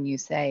hearing you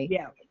say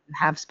you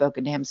have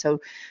spoken to him.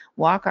 So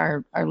walk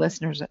our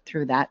listeners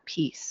through that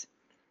piece.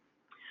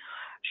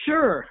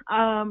 Sure.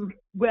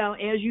 Well,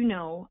 as you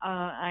know,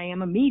 I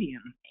am a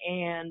medium,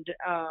 and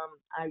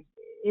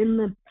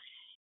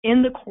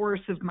in the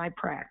course of my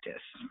practice.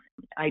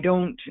 I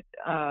don't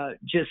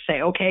just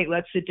say, okay,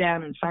 let's sit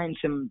down and find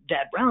some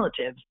dead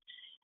relatives.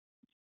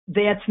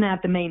 That's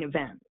not the main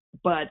event.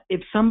 But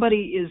if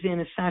somebody is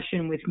in a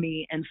session with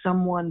me and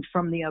someone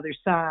from the other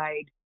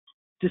side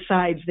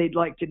decides they'd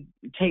like to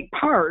take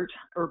part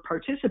or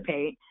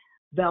participate,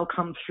 they'll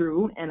come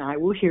through and I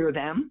will hear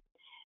them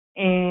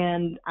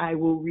and I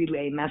will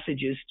relay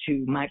messages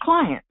to my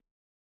client.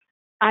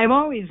 I've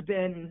always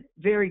been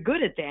very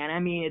good at that. I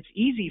mean, it's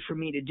easy for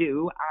me to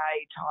do.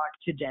 I talk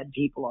to dead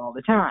people all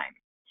the time.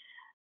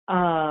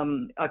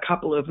 A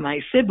couple of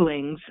my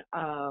siblings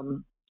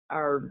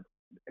are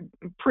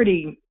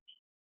pretty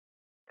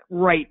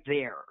right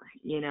there.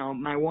 You know,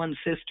 my one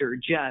sister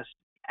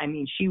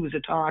she was a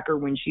talker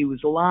when she was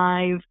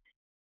alive,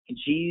 and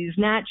she's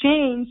not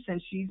changed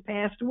since she's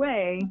passed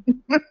away.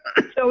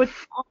 So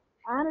it's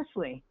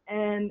honestly,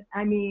 and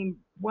I mean,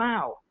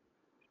 wow.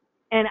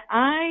 And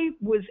I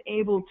was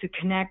able to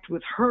connect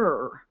with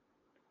her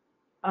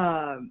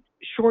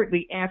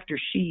shortly after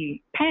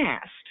she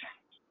passed.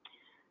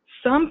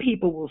 Some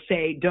people will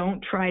say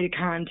don't try to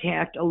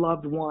contact a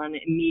loved one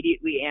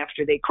immediately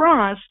after they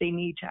cross. They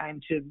need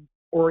time to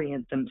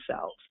orient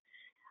themselves.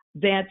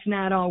 That's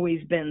not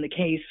always been the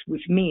case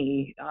with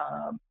me.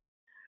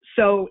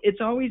 So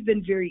it's always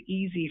been very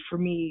easy for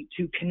me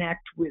to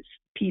connect with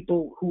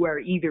people who are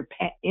either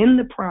in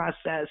the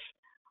process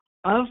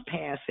of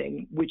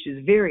passing, which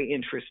is very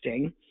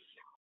interesting,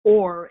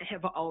 or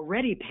have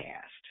already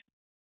passed.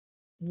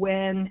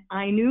 When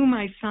I knew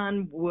my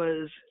son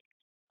was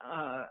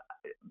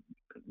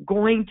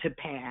going to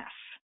pass,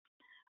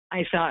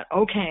 I thought,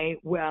 okay,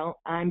 well,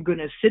 I'm going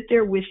to sit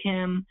there with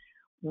him.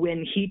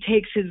 When he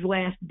takes his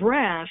last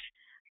breath,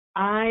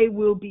 I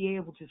will be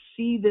able to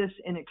see this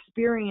and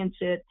experience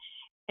it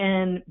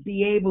and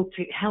be able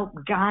to help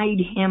guide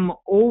him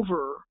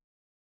over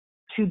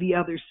to the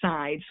other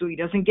side so he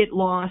doesn't get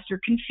lost or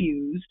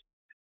confused.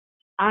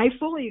 I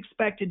fully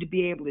expected to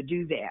be able to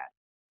do that.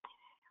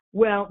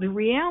 Well, the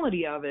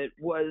reality of it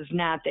was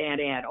not that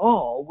at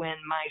all. When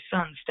my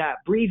son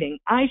stopped breathing,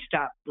 I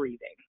stopped breathing.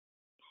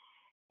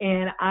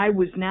 And I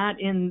was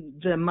not in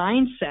the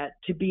mindset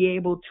to be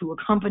able to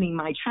accompany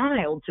my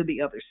child to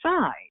the other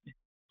side.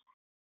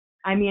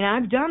 I mean,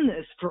 I've done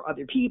this for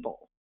other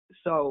people,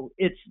 so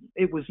it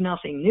was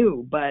nothing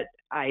new, but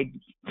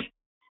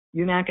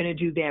you're not going to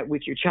do that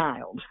with your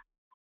child.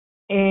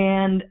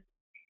 And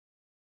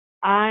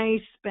I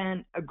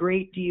spent a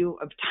great deal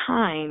of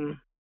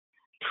time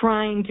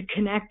trying to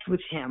connect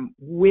with him.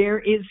 Where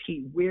is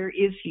he? Where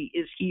is he?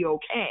 Is he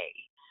okay?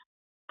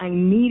 I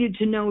needed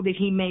to know that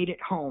he made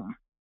it home.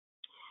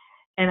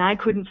 And I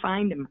couldn't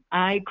find him.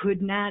 I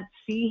could not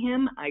see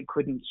him. I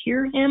couldn't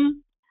hear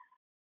him.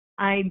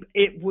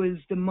 It was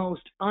the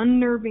most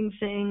unnerving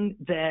thing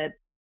that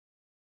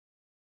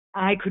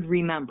I could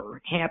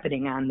remember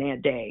happening on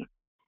that day.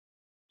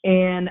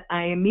 And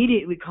I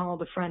immediately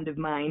called a friend of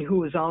mine who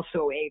was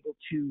also able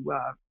to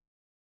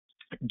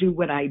do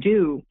what I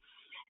do.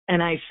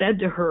 And I said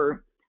to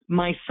her,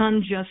 my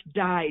son just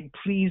died.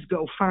 Please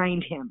go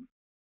find him.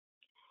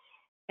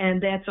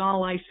 And that's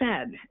all I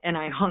said. And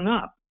I hung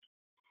up.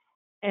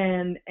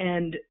 And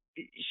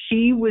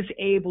she was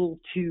able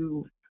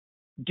to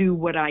do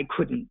what I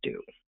couldn't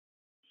do.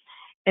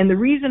 And the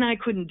reason I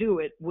couldn't do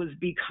it was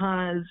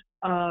because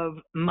of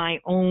my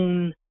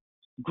own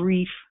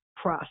grief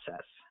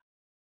process.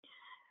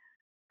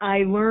 I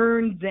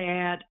learned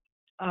that,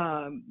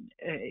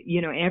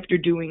 after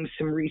doing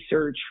some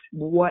research,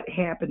 what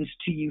happens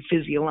to you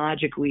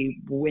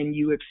physiologically when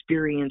you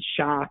experience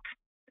shock,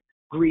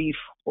 grief,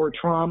 or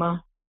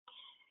trauma.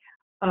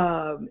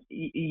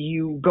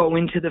 You go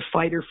into the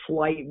fight or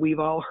flight. We've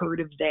all heard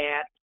of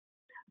that.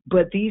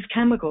 But these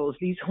chemicals,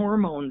 these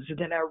hormones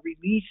that are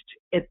released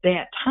at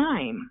that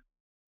time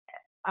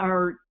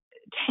are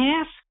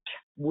tasked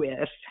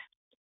with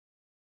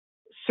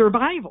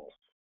survival.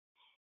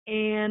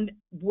 And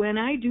when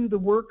I do the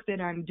work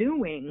that I'm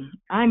doing,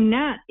 I'm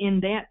not in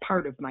that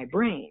part of my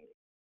brain.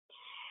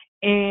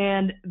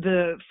 And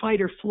the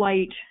fight or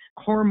flight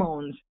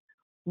hormones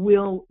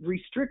will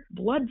restrict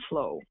blood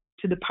flow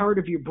to the part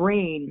of your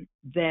brain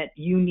that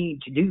you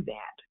need to do that.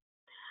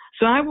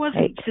 So I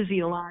wasn't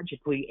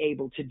physiologically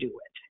able to do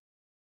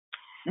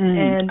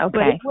it.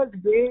 But it was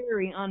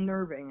very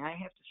unnerving, I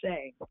have to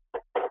say.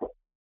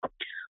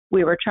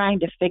 We were trying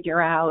to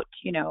figure out,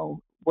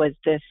 was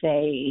this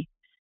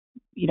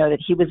that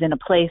he was in a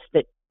place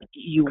that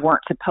you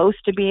weren't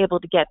supposed to be able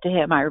to get to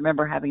him? I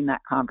remember having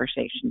that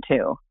conversation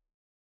too.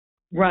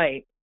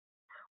 Right.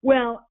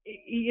 Well,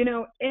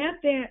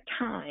 at that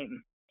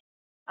time,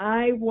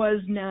 I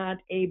was not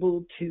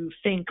able to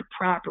think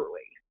properly.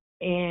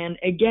 And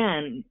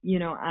again,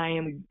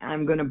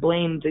 I'm going to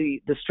blame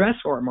the stress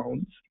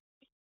hormones,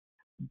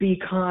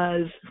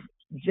 because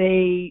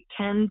they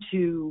tend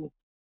to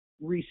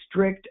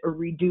restrict or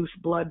reduce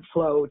blood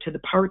flow to the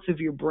parts of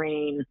your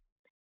brain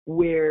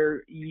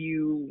where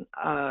you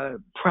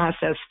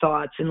process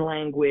thoughts and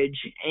language.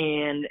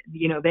 And,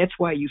 that's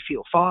why you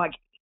feel foggy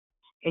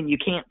and you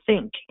can't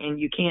think and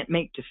you can't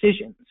make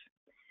decisions,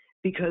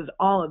 because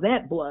all of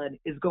that blood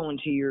is going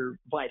to your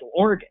vital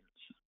organs.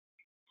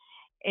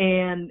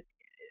 And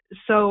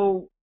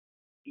so,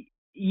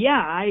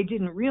 yeah, I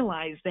didn't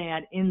realize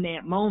that in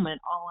that moment.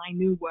 All I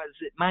knew was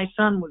that my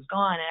son was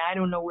gone and I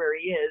don't know where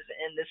he is,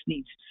 and this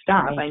needs to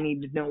stop. Right. I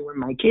need to know where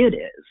my kid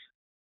is.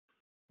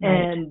 Right.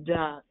 And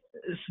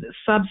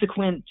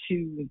subsequent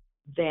to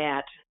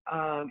that,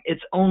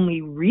 it's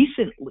only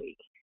recently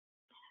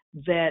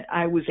that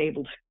I was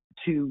able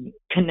to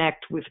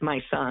connect with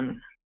my son.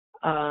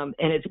 And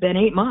it's been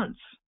 8 months.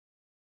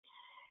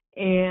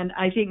 And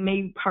I think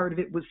maybe part of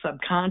it was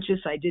subconscious.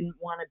 I didn't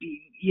want to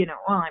be,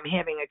 I'm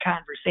having a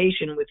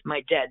conversation with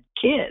my dead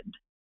kid.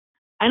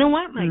 I don't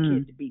want my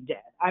kid to be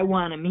dead. I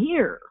want him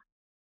here.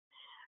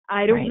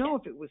 I don't know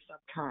if it was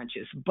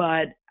subconscious,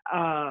 but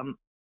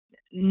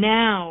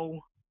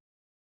now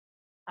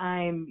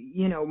I'm,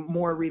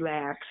 more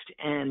relaxed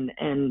and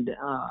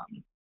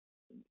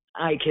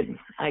I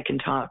can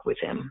talk with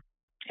him.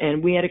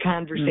 And we had a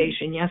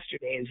conversation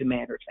yesterday, as a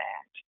matter of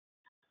fact.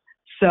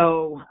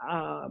 So,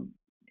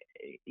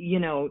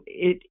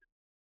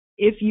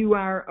 if you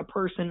are a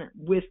person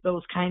with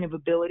those kind of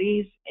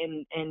abilities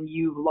and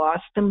you've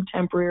lost them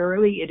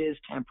temporarily, it is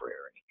temporary.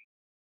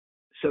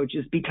 So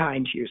just be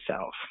kind to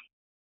yourself.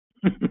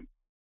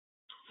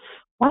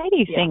 Why do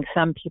you think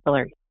some people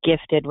are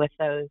gifted with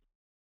those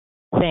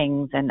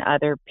things and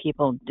other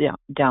people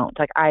don't?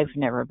 Like, I've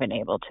never been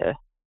able to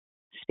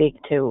speak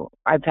to,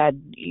 I've had,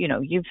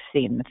 you've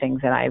seen the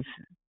things that I've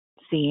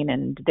seen,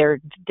 and they're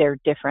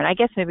different. I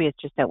guess maybe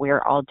it's just that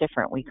we're all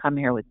different. We come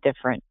here with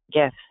different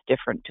gifts,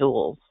 different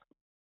tools.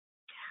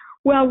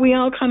 Well, we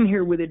all come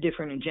here with a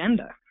different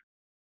agenda.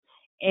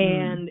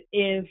 And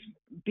if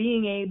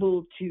being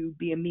able to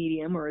be a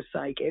medium or a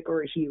psychic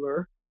or a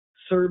healer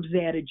serves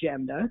that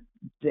agenda,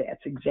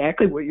 that's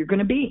exactly what you're going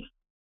to be.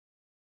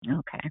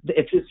 Okay.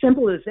 It's as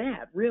simple as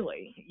that,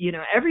 really.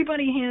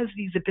 Everybody has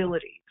these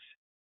abilities.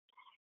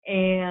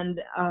 And,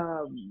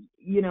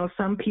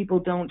 some people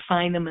don't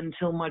find them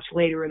until much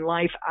later in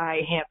life.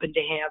 I happen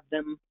to have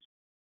them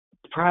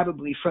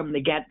probably from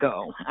the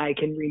get-go. I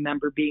can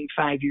remember being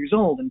 5 years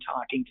old and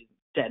talking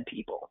to dead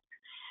people.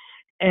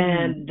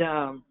 And,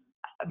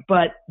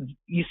 but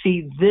you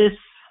see, this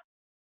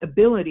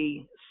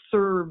ability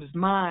serves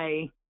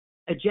my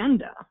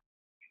agenda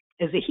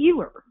as a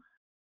healer.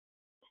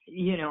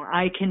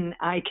 I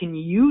can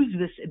use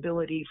this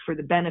ability for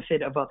the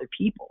benefit of other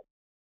people.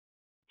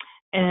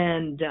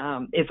 And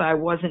if I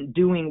wasn't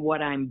doing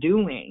what I'm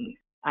doing,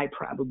 I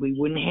probably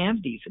wouldn't have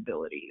these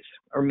abilities,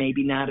 or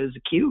maybe not as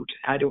acute.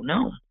 I don't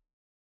know.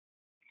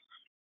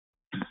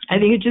 I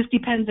think it just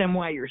depends on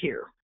why you're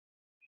here.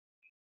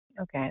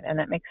 Okay, and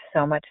that makes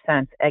so much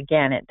sense.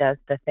 Again, it does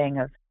the thing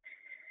of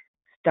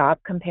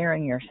stop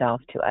comparing yourself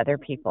to other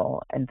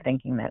people and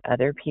thinking that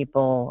other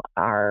people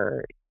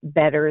are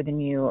better than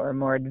you or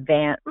more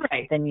advanced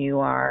than you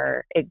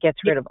are. It gets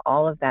rid of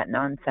all of that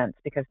nonsense,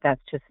 because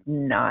that's just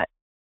not,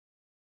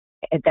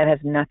 that has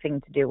nothing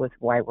to do with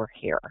why we're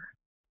here.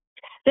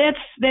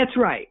 That's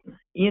right.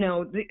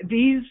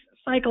 These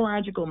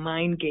psychological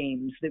mind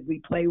games that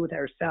we play with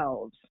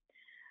ourselves,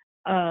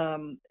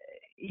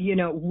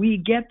 we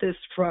get this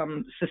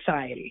from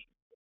society.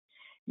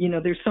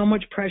 There's so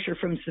much pressure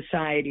from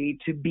society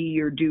to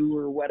be or do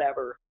or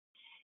whatever.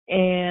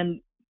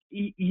 And,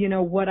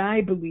 what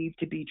I believe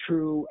to be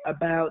true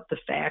about the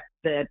fact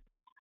that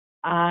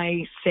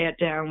I sat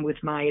down with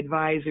my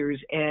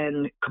advisors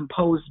and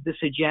composed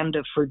this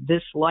agenda for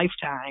this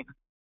lifetime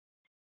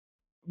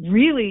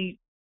really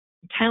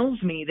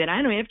tells me that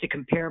I don't have to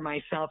compare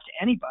myself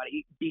to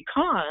anybody,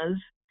 because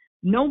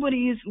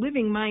nobody is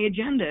living my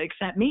agenda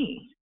except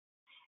me.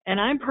 And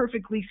I'm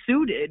perfectly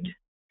suited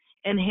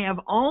and have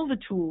all the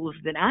tools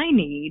that I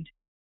need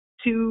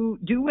to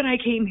do what I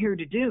came here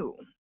to do.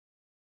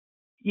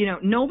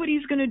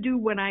 Nobody's going to do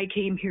what I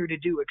came here to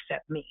do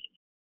except me.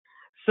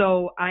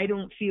 So I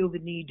don't feel the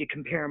need to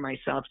compare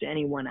myself to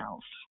anyone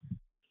else.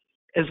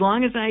 As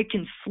long as I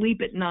can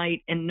sleep at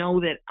night and know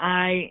that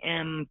I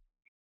am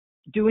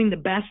doing the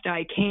best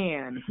I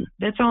can,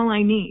 that's all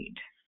I need.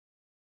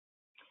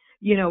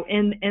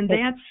 And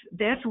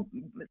that's,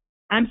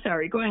 I'm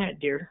sorry, go ahead,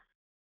 dear.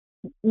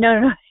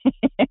 No.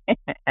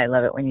 I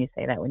love it when you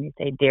say that, when you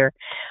say dear.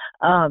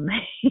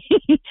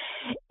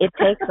 It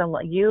takes a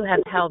lot. You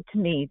have helped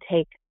me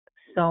take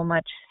so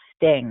much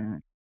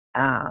sting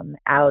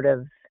out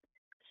of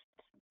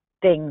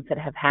things that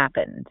have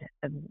happened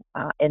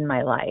in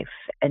my life,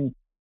 and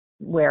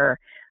where,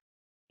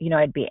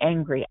 I'd be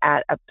angry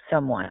at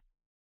someone.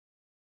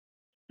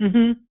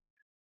 Mm-hmm.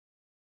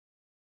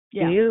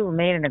 Yeah. You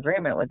made an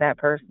agreement with that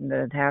person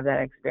to have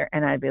that experience,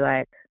 and I'd be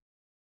like,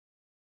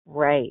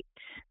 right.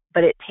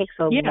 But it takes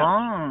a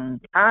long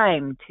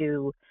time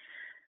to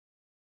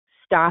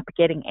stop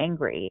getting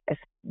angry,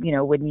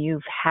 when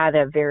you've had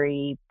a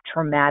very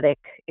traumatic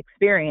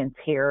experience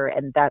here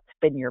and that's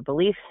been your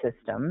belief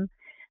system.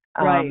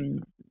 Right.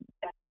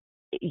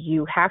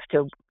 You have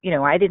to,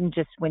 I didn't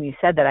just, when you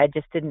said that, I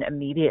just didn't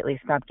immediately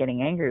stop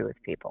getting angry with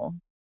people.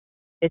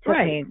 It took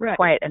me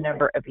quite a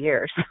number of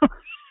years.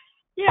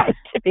 Yeah.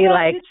 To be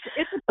like,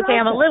 it's a okay,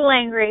 I'm a process. little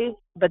angry,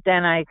 but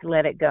then I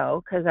let it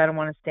go because I don't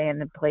want to stay in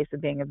the place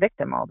of being a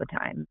victim all the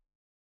time.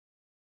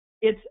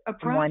 It's a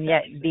And one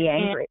process. yet be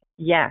angry.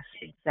 Yes,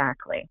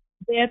 exactly.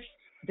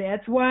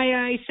 That's why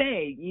I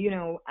say,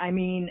 I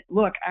mean,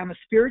 look, I'm a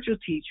spiritual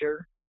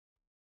teacher.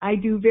 I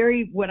do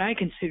what I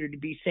consider to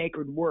be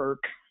sacred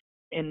work.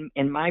 In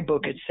my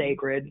book, it's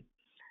sacred.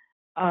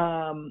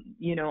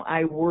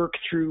 I work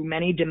through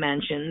many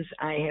dimensions.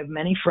 I have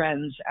many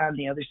friends on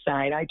the other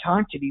side. I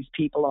talk to these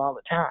people all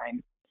the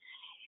time.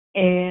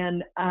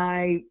 And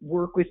I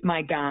work with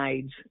my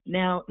guides.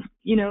 Now,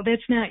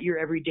 that's not your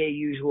everyday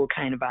usual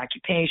kind of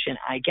occupation.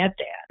 I get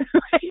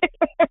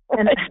that.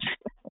 And,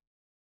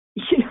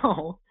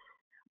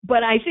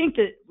 but I think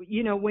that,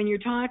 when you're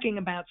talking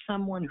about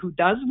someone who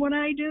does what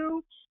I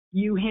do,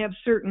 you have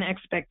certain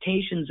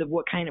expectations of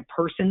what kind of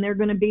person they're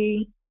going to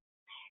be.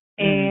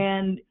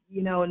 And,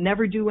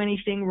 never do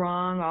anything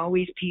wrong,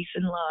 always peace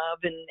and love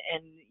and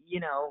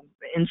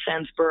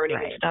incense burning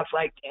and stuff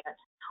like that.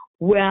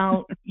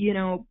 Well,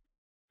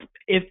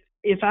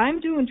 if I'm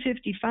doing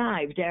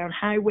 55 down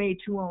Highway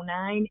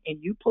 209 and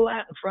you pull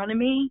out in front of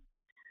me,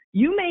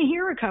 you may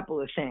hear a couple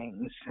of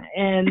things.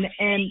 And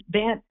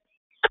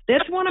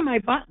that's one of my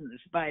buttons,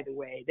 by the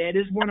way. That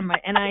is one of my,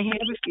 and I have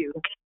a few.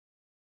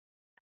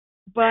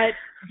 But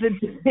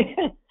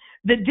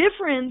the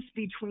difference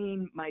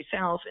between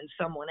myself and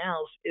someone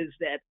else is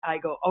that I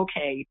go,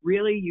 okay,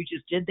 really? You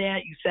just did that?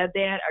 You said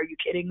that? Are you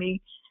kidding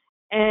me?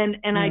 And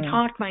I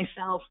talk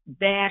myself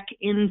back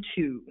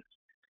into,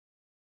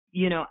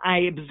 I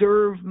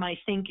observe my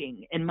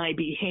thinking and my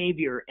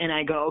behavior, and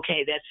I go,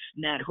 okay, that's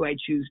not who I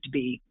choose to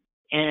be.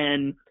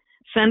 And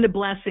send a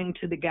blessing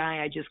to the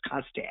guy I just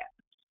cussed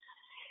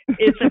at.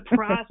 It's a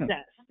process.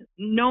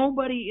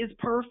 Nobody is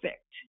perfect.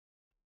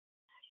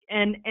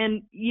 And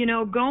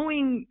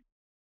going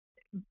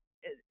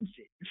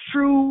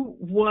through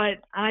what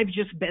I've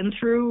just been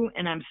through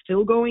and I'm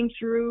still going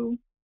through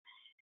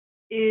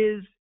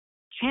is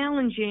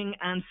challenging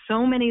on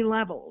so many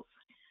levels.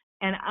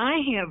 And I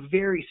have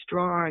very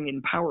strong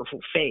and powerful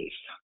faith.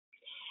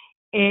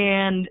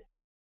 And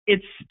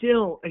it's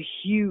still a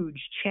huge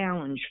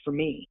challenge for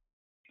me.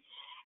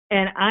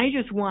 And I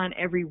just want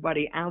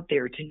everybody out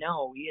there to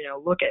know,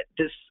 look at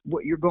this,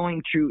 what you're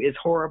going through is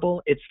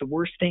horrible. It's the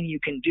worst thing you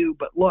can do.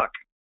 But look,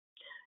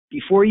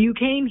 before you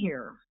came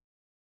here,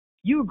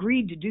 you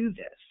agreed to do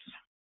this.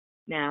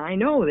 Now, I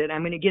know that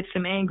I'm going to get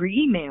some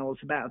angry emails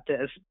about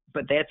this,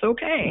 but that's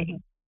okay. Mm-hmm.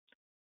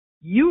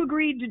 You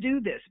agreed to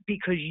do this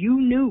because you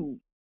knew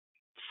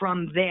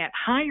from that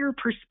higher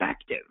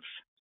perspective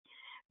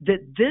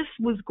that this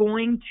was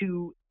going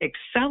to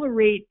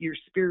accelerate your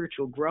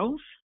spiritual growth.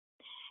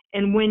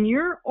 And when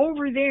you're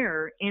over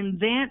there in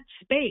that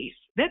space,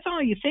 that's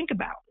all you think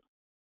about.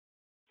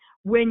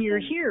 When you're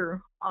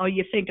here, all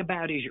you think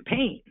about is your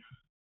pain.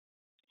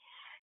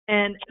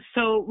 And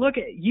so, look,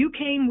 you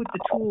came with the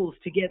tools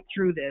to get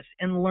through this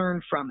and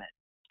learn from it.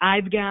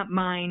 I've got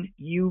mine.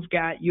 You've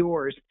got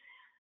yours.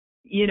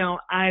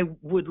 I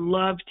would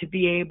love to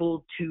be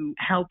able to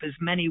help as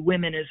many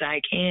women as I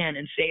can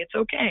and say, it's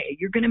okay.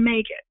 You're going to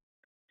make it.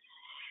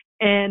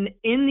 And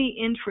in the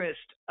interest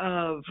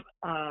of,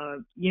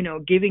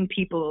 giving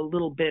people a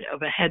little bit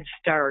of a head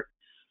start,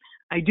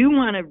 I do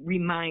want to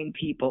remind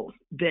people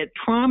that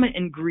trauma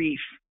and grief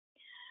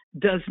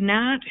does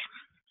not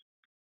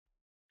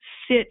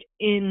sit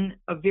in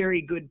a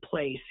very good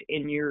place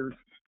in your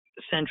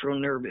central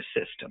nervous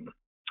system.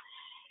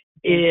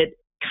 It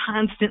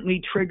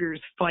constantly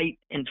triggers fight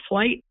and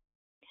flight.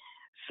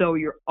 So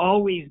you're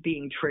always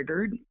being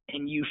triggered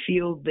and you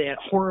feel that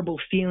horrible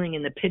feeling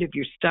in the pit of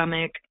your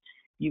stomach.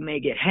 You may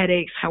get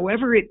headaches.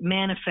 However it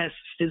manifests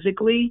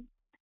physically,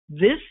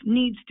 this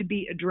needs to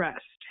be addressed.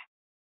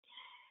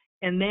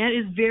 And that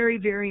is very,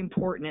 very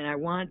important. And I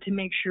want to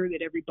make sure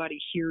that everybody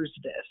hears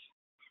this,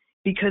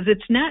 because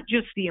it's not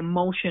just the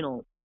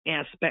emotional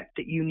aspect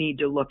that you need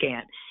to look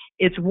at.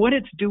 It's what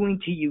it's doing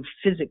to you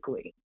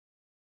physically.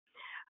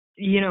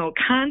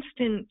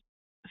 Constant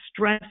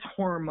stress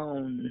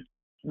hormone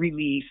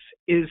release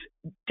is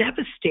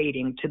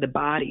devastating to the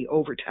body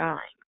over time.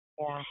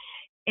 Yeah.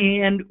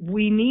 And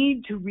we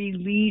need to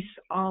release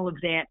all of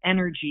that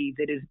energy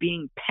that is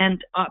being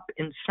pent up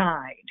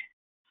inside.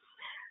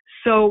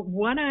 So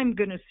what I'm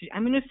going to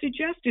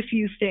suggest a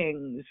few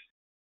things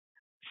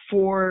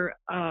for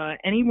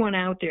anyone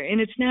out there, and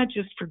it's not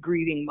just for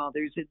grieving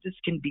mothers. This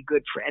can be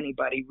good for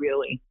anybody,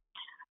 really.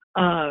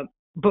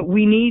 But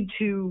we need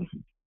to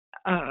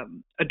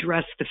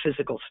address the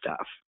physical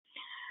stuff.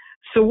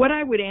 So what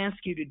I would ask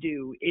you to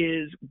do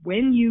is,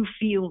 when you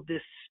feel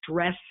this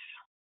stress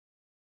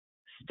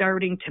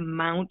starting to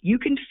mount, you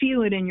can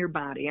feel it in your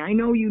body. I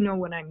know you know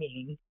what I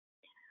mean.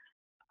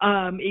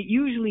 It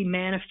usually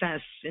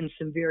manifests in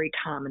some very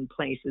common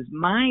places.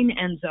 Mine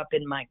ends up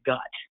in my gut.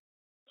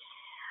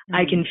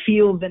 I can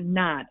feel the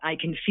knot. I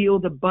can feel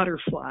the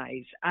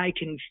butterflies. I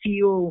can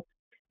feel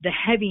the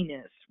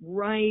heaviness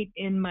right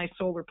in my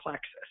solar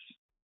plexus.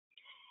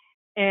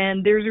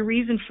 And there's a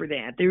reason for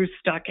that. There's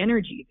stuck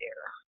energy there.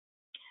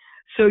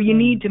 So you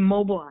need to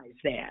mobilize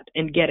that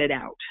and get it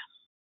out.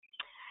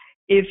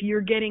 If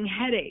you're getting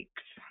headaches,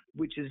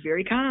 which is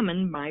very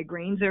common,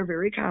 migraines are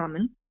very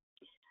common,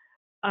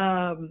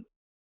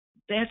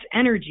 that's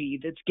energy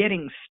that's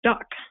getting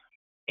stuck,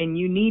 and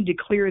you need to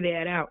clear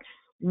that out,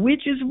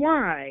 which is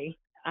why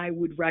I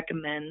would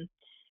recommend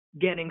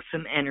getting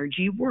some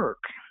energy work.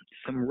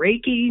 Some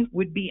Reiki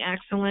would be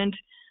excellent.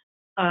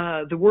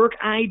 The work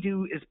I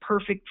do is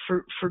perfect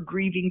for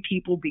grieving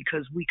people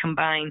because we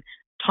combine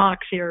talk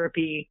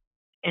therapy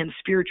and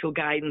spiritual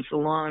guidance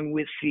along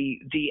with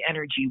the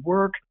energy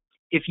work.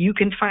 If you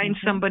can find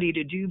somebody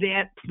to do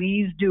that,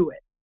 please do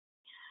it.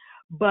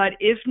 But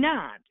if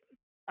not,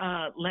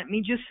 let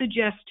me just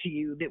suggest to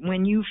you that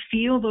when you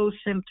feel those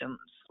symptoms,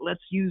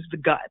 let's use the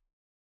gut,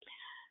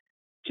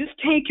 just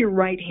take your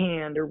right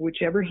hand or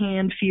whichever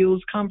hand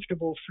feels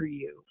comfortable for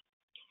you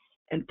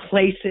and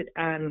place it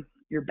on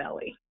your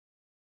belly.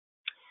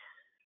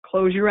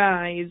 Close your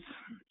eyes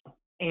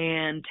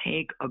and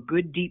take a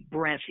good deep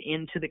breath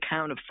into the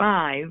count of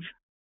 5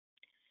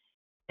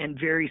 and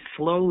very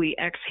slowly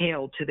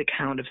exhale to the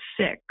count of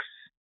 6.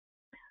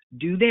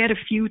 Do that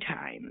a few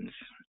times.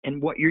 And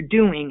what you're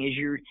doing is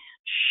you're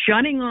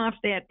shutting off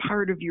that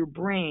part of your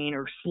brain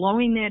or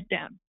slowing that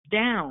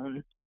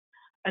down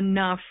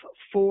enough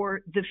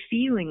for the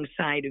feeling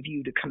side of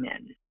you to come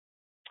in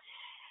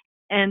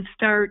and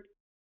start,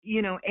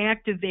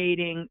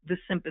 activating the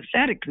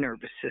sympathetic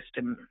nervous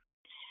system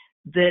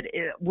that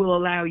will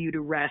allow you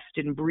to rest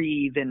and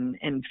breathe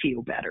and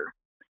feel better.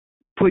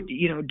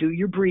 Do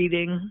your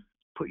breathing,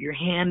 put your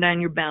hand on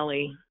your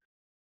belly,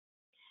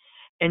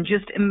 and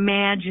just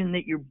imagine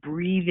that you're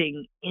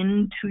breathing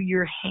into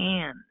your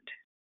hand.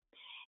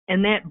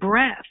 And that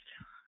breath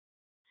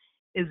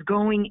is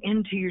going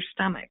into your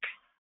stomach.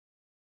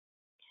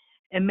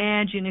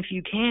 Imagine, if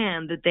you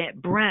can,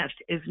 that breath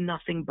is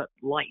nothing but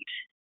light.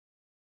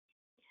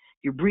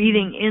 You're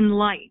breathing in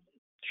light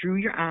through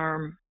your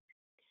arm,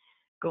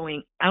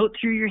 going out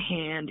through your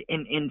hand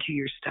and into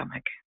your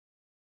stomach.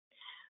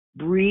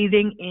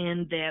 Breathing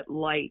in that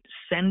light,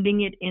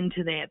 sending it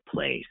into that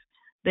place.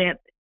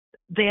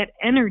 That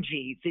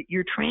energy that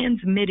you're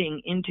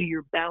transmitting into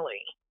your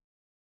belly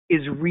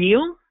is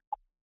real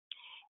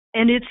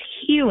and it's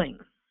healing.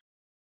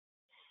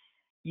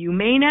 You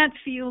may not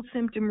feel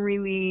symptom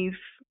relief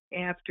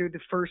after the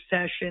first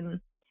session.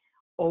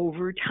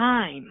 Over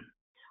time,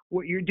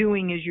 what you're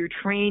doing is you're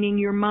training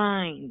your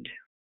mind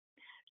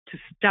to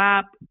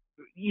stop,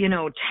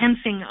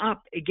 tensing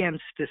up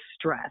against the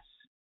stress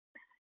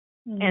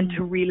and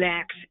to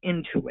relax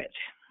into it,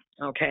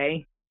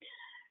 okay?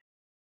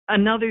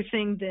 Another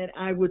thing that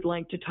I would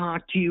like to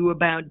talk to you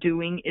about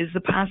doing is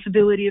the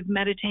possibility of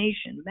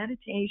meditation.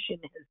 Meditation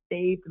has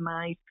saved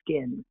my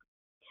skin.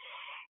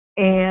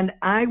 And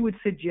I would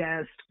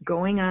suggest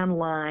going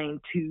online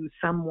to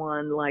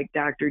someone like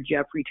Dr.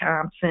 Jeffrey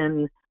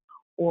Thompson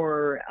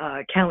or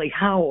Kelly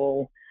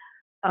Howell,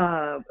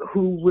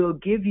 who will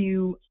give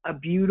you a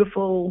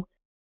beautiful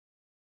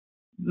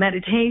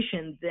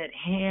meditation that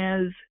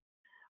has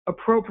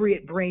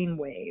appropriate brain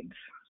waves.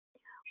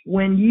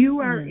 When you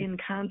are in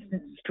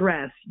constant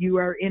stress, you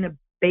are in a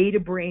beta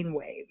brain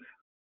wave,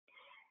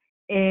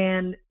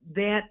 and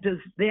that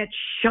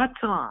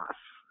shuts off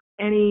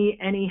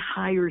any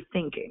higher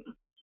thinking.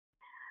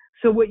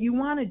 So what you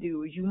want to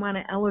do is you want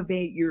to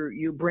elevate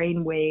your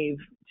brain wave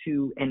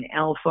to an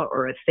alpha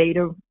or a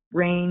theta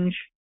range,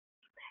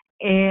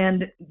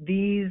 and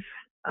these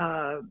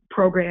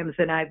programs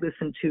that I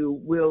listen to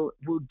will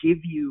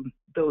give you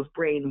those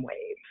brain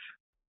waves.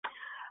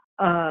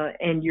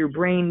 And your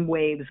brain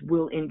waves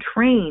will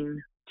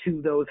entrain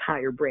to those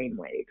higher brain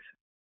waves.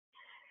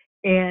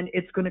 And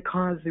it's going to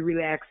cause the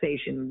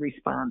relaxation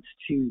response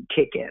to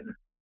kick in.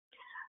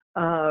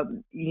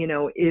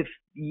 If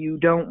you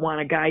don't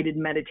want a guided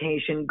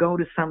meditation, go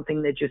to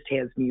something that just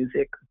has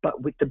music,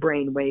 but with the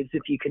brain waves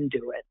if you can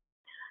do it.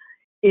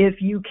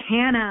 If you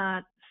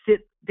cannot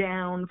sit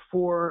down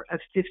for a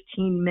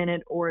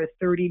 15-minute or a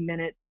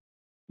 30-minute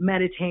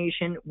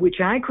meditation, which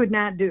I could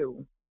not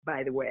do,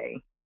 by the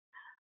way,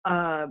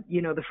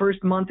 the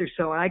first month or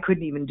so, I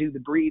couldn't even do the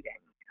breathing.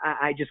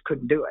 I just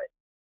couldn't do it.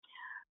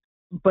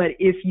 But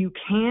if you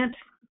can't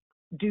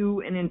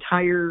do an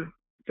entire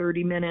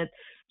 30 minutes,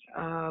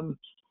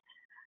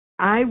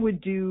 I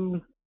would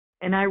do,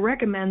 and I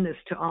recommend this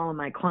to all of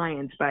my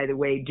clients, by the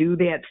way, do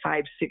that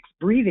 5-6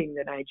 breathing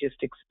that I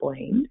just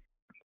explained.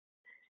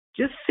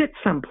 Just sit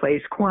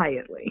someplace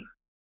quietly.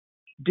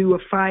 Do a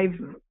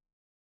 5-6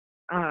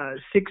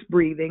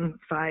 breathing,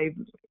 5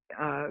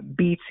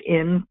 beats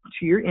in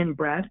to your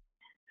in-breath,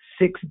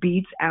 6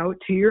 beats out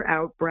to your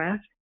out-breath.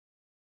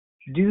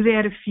 Do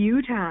that a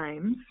few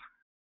times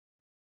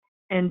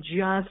and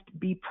just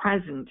be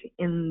present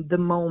in the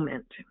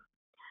moment.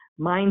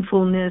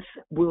 Mindfulness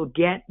will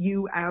get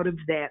you out of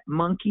that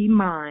monkey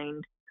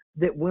mind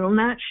that will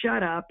not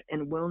shut up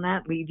and will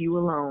not leave you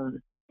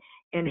alone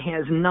and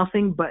has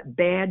nothing but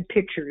bad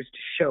pictures to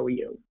show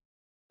you.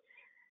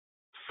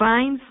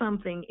 Find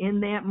something in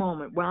that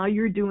moment while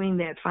you're doing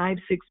that 5-6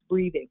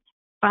 breathing.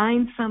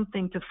 Find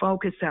something to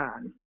focus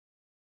on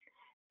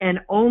and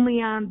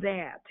only on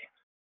that.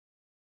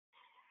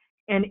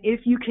 And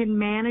if you can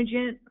manage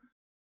it,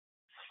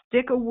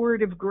 stick a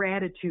word of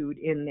gratitude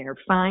in there.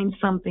 Find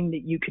something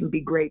that you can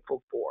be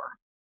grateful for.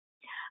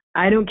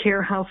 I don't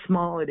care how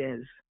small it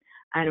is.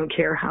 I don't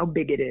care how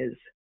big it is.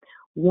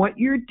 What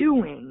you're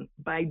doing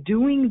by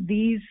doing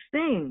these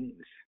things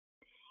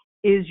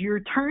is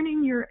you're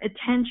turning your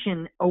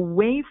attention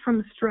away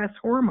from stress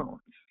hormones.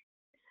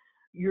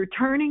 You're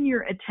turning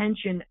your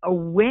attention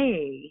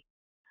away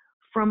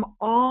from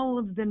all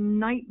of the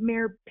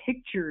nightmare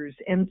pictures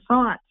and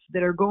thoughts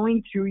that are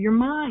going through your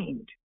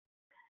mind.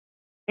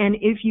 And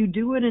if you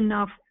do it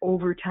enough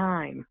over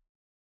time,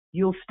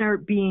 you'll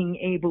start being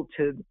able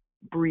to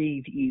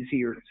breathe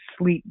easier,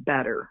 sleep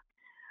better,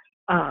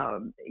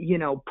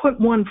 put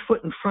one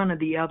foot in front of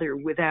the other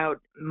without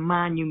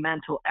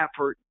monumental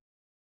effort.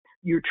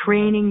 You're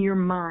training your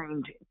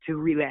mind to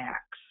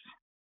relax.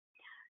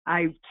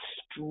 I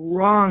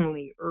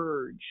strongly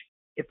urge,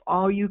 if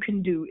all you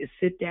can do is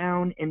sit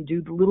down and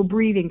do the little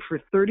breathing for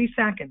 30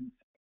 seconds,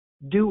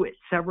 do it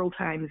several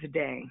times a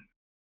day.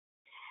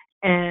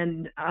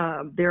 And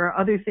there are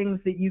other things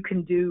that you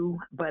can do,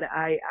 but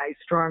I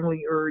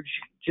strongly urge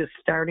just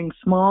starting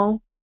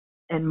small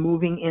and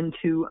moving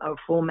into a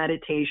full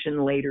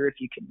meditation later if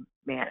you can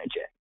manage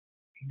it.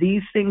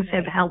 These things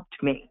have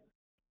helped me.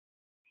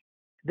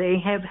 They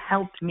have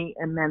helped me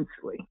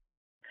immensely.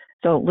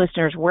 So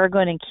listeners, we're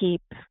going to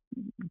keep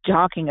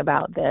talking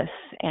about this,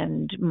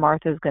 and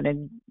Martha's going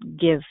to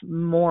give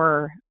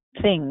more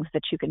things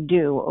that you can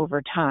do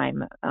over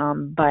time.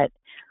 But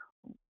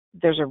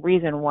there's a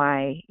reason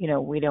why,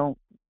 we don't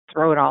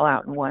throw it all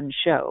out in one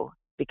show,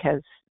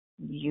 because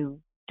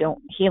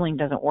healing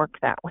doesn't work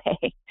that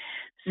way.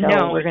 So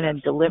no, we're going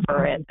to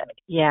deliver it.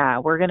 Yeah,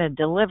 we're going to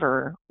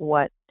deliver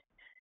what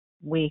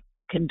we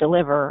can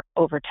deliver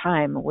over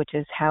time, which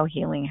is how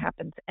healing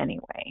happens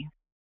anyway.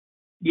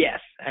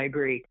 Yes, I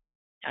agree.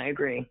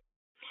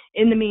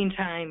 In the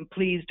meantime,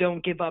 please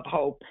don't give up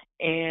hope,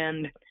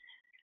 and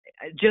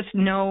just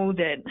know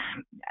that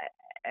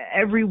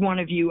every one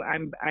of you,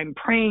 I'm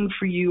praying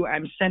for you.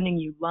 I'm sending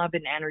you love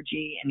and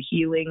energy and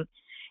healing,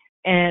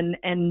 and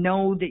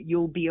know that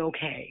you'll be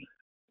okay.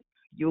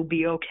 You'll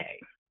be okay.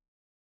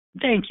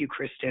 Thank you,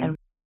 Kristen. And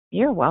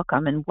you're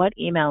welcome. And what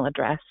email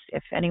address,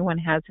 if anyone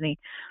has any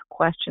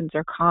questions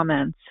or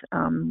comments,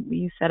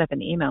 you set up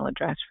an email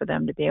address for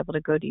them to be able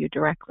to go to you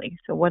directly.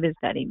 So what is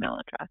that email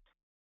address?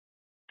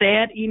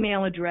 That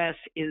email address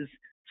is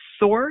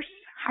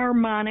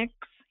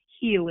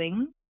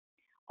sourceharmonicshealing,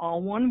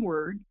 all one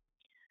word,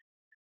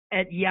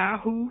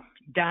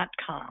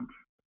 @yahoo.com.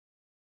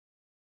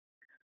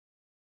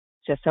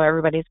 Just so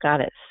everybody's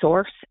got it.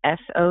 Source,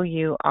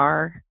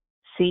 SOURCE,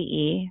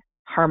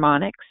 harmonics,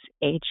 HARMONICS,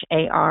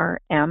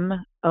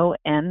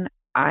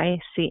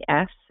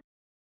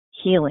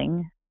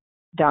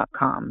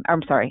 healing.com.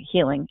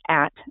 Healing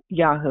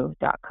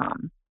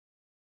 @yahoo.com.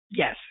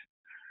 Yes.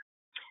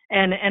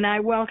 And I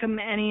welcome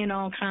any and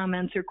all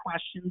comments or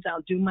questions.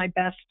 I'll do my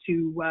best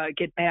to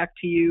get back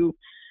to you.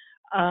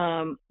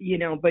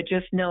 But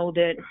just know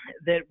that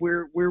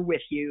we're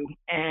with you,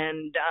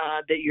 and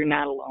that you're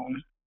not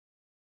alone.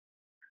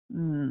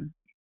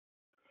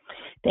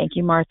 Thank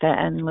you, Martha.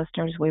 And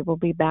listeners, we will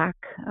be back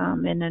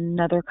in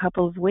another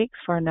couple of weeks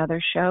for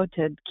another show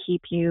to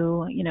keep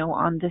you,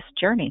 on this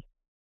journey.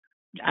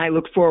 I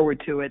look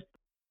forward to it.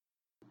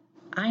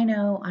 I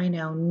know,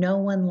 no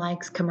one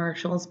likes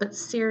commercials, but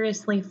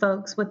seriously,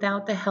 folks,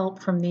 without the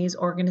help from these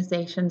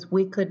organizations,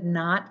 we could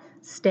not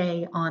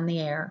stay on the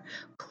air.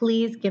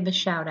 Please give a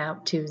shout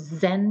out to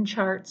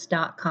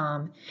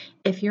zencharts.com.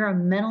 If you're a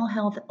mental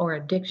health or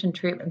addiction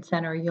treatment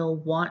center, you'll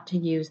want to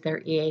use their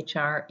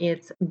EHR.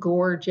 It's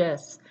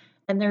gorgeous,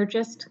 and they're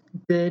just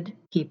good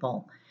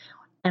people.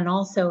 And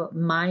also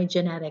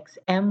MyGenetics,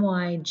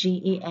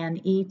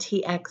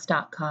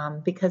 MyGenetx.com,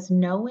 because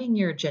knowing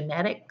your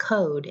genetic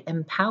code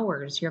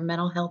empowers your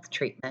mental health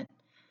treatment.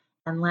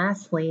 And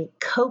lastly,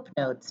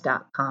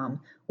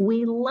 CopeNotes.com.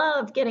 We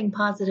love getting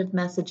positive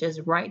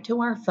messages right to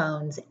our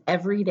phones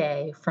every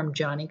day from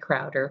Johnny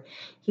Crowder.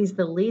 He's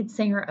the lead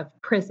singer of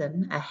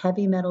Prison, a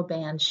heavy metal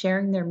band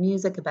sharing their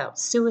music about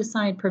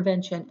suicide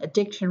prevention,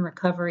 addiction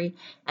recovery,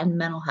 and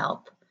mental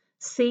health.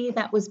 See,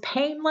 that was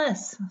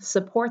painless.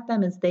 Support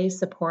them as they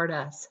support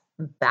us.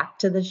 Back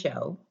to the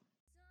show.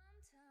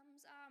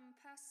 Sometimes I'm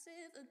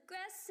passive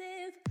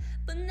aggressive,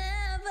 but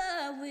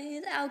never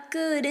without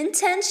good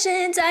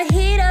intentions. I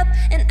heat up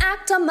and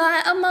act on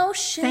my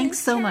emotions. Thanks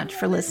so much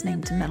for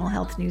listening to Mental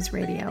Health News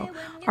Radio.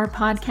 Our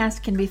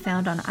podcast can be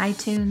found on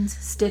iTunes,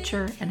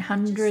 Stitcher, and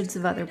hundreds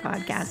of other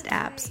podcast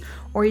apps.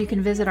 Or you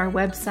can visit our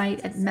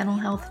website at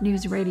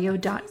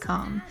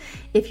mentalhealthnewsradio.com.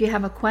 If you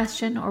have a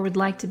question or would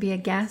like to be a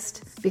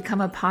guest, become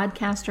a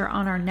podcaster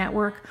on our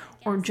network,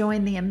 or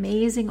join the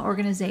amazing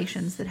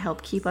organizations that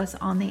help keep us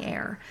on the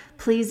air,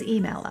 please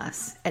email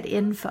us at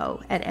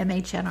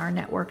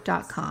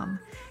info@mhnrnetwork.com.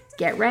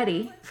 Get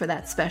ready for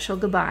that special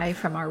goodbye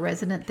from our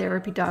resident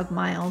therapy dog,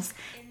 Miles,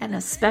 and a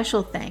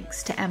special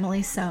thanks to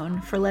Emily Sohn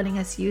for letting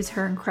us use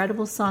her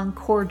incredible song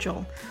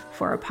Cordial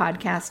for our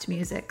podcast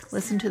music.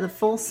 Listen to the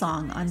full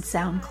song on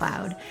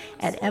SoundCloud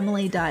at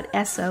emily.sonne.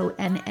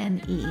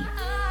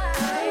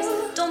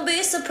 Don't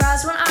be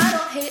surprised when I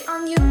don't hate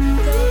on you.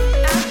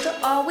 After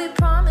all, we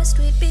promised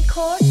we'd be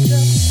cordial.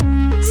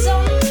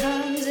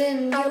 Sometimes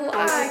in you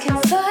I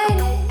can fight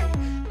it.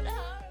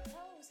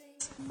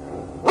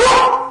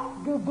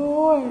 Good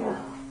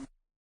boy.